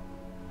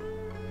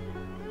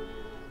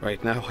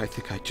 Right now, I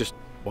think I just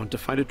want to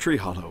find a tree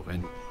hollow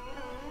and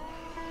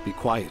be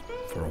quiet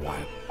for a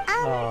while.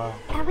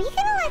 Are we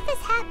gonna let this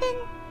happen?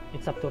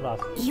 It's up to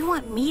us. You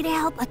want me to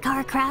help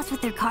Akara Crafts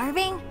with their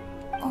carving?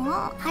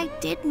 Well, I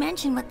did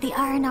mention what the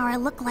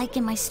Aranara look like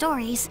in my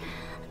stories,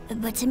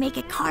 but to make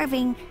a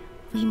carving,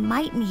 we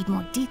might need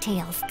more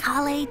details.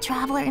 Kale,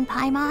 Traveler, and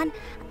Paimon,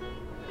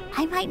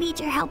 I might need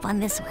your help on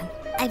this one.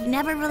 I've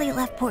never really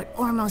left Port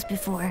Ormos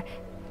before.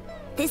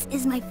 This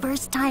is my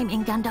first time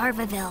in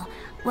Gandharvaville.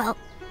 Well,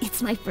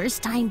 it's my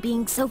first time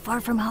being so far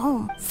from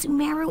home.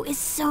 Sumeru is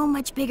so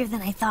much bigger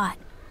than I thought.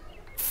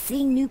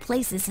 Seeing new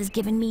places has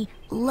given me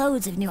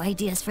loads of new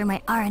ideas for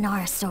my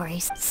Aranara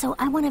stories, so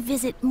I want to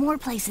visit more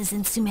places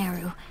in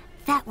Sumeru.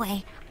 That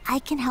way, I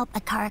can help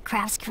Akara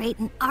Crafts create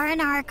an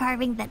Aranara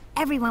carving that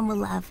everyone will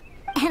love.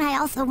 And I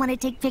also want to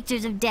take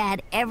pictures of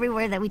Dad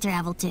everywhere that we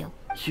travel to.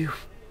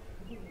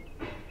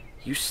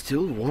 You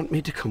still want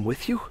me to come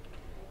with you?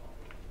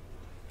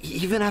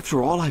 Even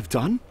after all I've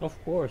done? Of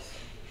course.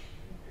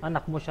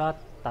 Anak mo siya,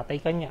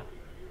 tatay ka niya.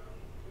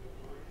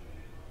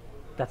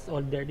 That's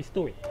all there is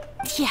to it.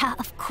 Yeah,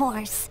 of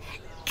course.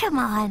 Come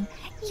on,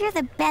 you're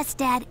the best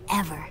dad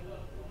ever.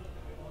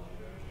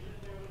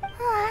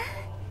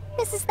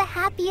 This is the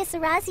happiest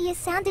Razzie has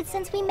sounded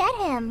since we met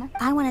him.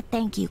 I want to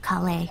thank you,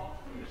 Kale.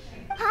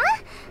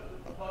 Huh?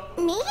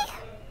 Me?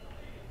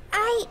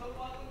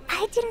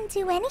 I didn't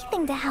do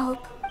anything to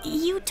help.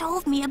 You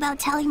told me about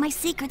telling my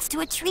secrets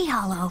to a tree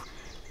hollow.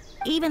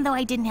 Even though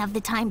I didn't have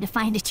the time to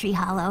find a tree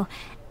hollow,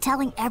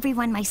 telling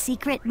everyone my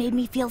secret made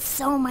me feel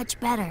so much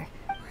better.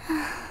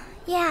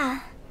 Yeah.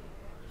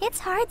 It's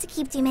hard to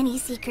keep too many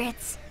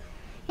secrets.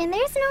 And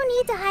there's no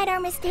need to hide our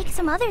mistakes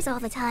from others all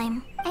the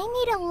time. I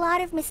made a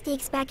lot of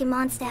mistakes back in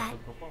Mondstadt.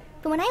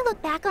 But when I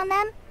look back on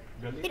them,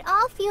 it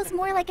all feels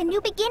more like a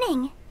new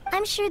beginning.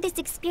 I'm sure this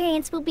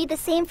experience will be the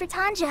same for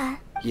Tanja.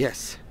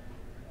 Yes.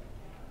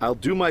 I'll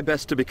do my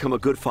best to become a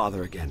good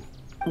father again.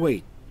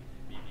 Wait.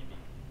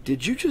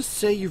 Did you just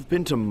say you've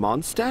been to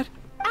Mondstadt?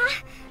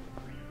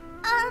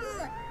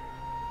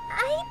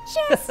 I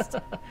just...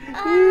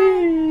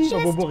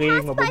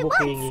 Mabubuking, passed by once.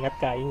 ingat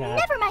ka, ingat.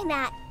 Never mind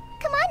that.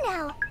 Come on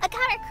now.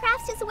 Akara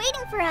Crafts is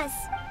waiting for us.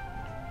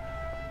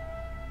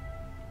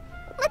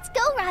 Let's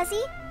go,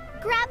 Razzie.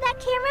 Grab that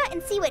camera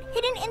and see what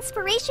hidden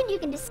inspiration you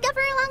can discover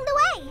along the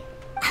way.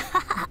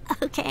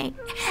 Okay,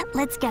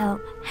 let's go.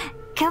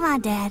 Come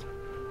on, Dad.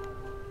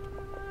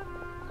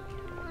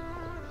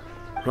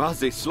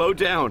 Razzie, slow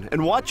down and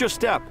watch your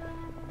step.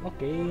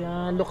 Okay,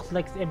 looks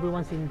like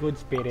everyone's in good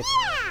spirit.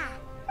 Yeah!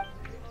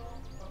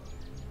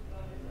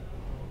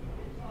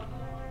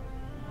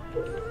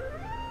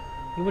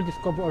 You will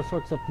discover all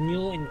sorts of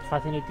new and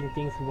fascinating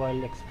things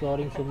while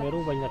exploring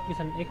Sumeru. Why not use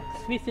an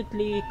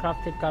exquisitely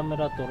crafted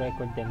camera to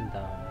record them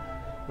down?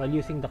 While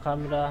using the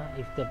camera,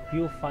 if the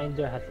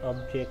viewfinder has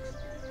objects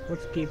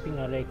worth keeping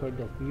a record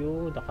of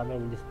view, the camera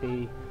will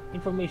display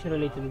information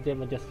related to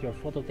them. Adjust your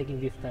photo taking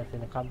distance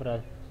and the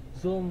camera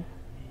zoom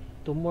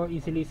to more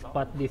easily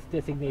spot these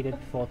designated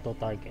photo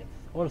targets.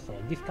 Also,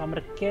 this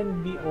camera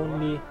can be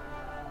only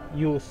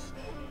used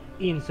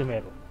in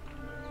Sumeru.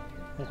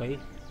 Okay.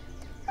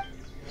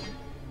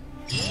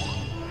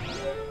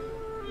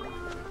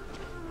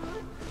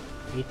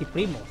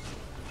 Primos.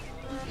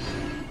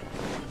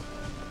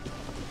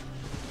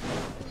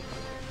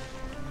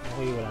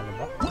 Okay, wala na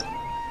ba?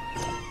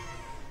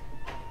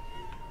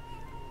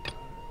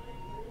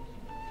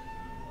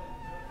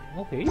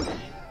 Okay.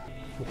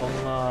 Mukhang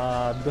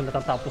doon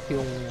natatapos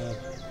yung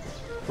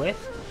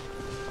quest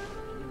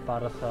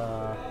para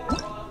sa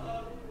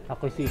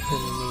acquisition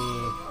ni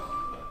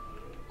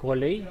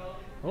Coley.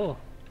 Oh,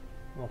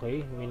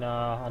 okay. May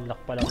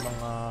na-unlock pa lang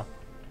mga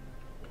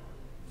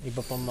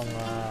iba pang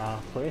mga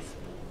quest.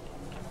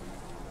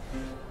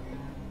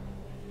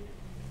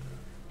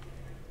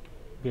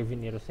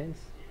 Gavin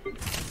Innocence.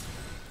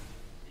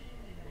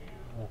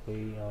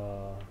 Okay,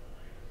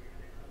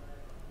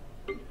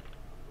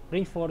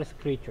 rainforest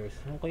creatures.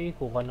 Okay,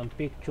 kuha ng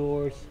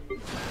pictures.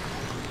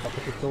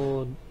 Tapos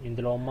ito, yung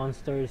dalawang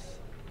monsters.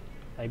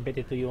 I bet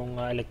ito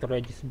yung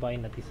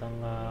Electroregisvine at isang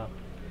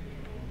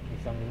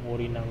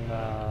uri ng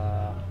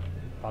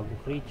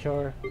bagong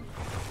creature.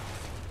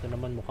 Ito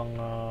naman mukhang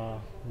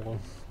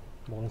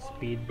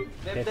speed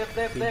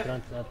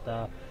runs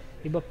at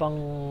iba pang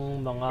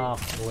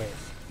mga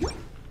quest.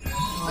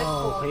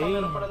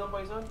 Okay.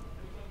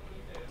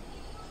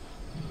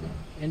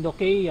 And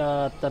okay,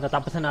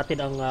 natapos na natin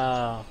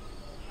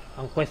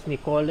ang quest ni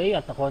Coley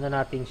at nakuha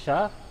na natin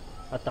siya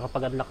at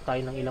nakapag-unlock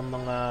tayo ng ilang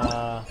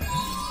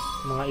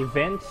mga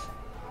events.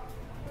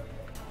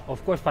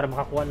 Of course, para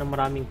makakuha ng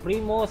maraming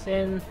primos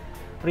and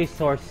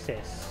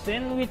resources.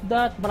 And with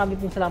that,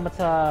 maraming pong salamat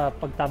sa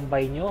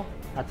pagtambay nyo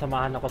at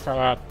samahan ako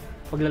sa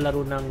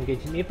paglalaro ng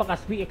Genshin Impact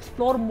as we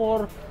explore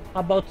more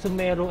about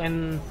Sumeru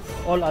and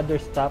all other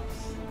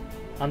stuffs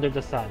under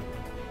the sun.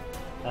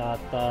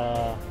 At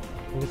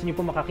kung gusto niyo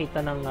po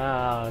makakita ng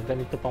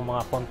ganito pang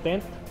mga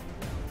content,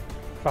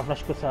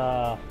 pa-flash ko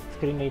sa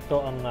screen na ito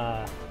ang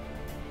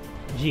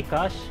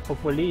Gcash.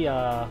 Hopefully,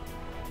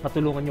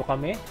 matulungan nyo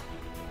kami.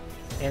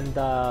 And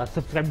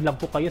subscribe lang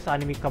po kayo sa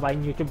Anime Kabayan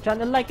YouTube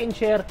channel. Like and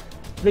share.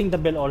 Ring the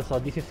bell also.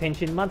 This is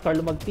Henshinman,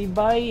 Carlo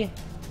MAGTIBAY.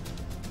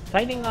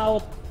 Signing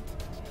out.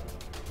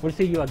 We'll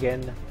see you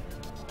again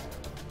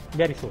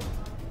very soon.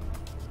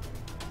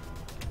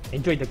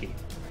 Enjoy the game.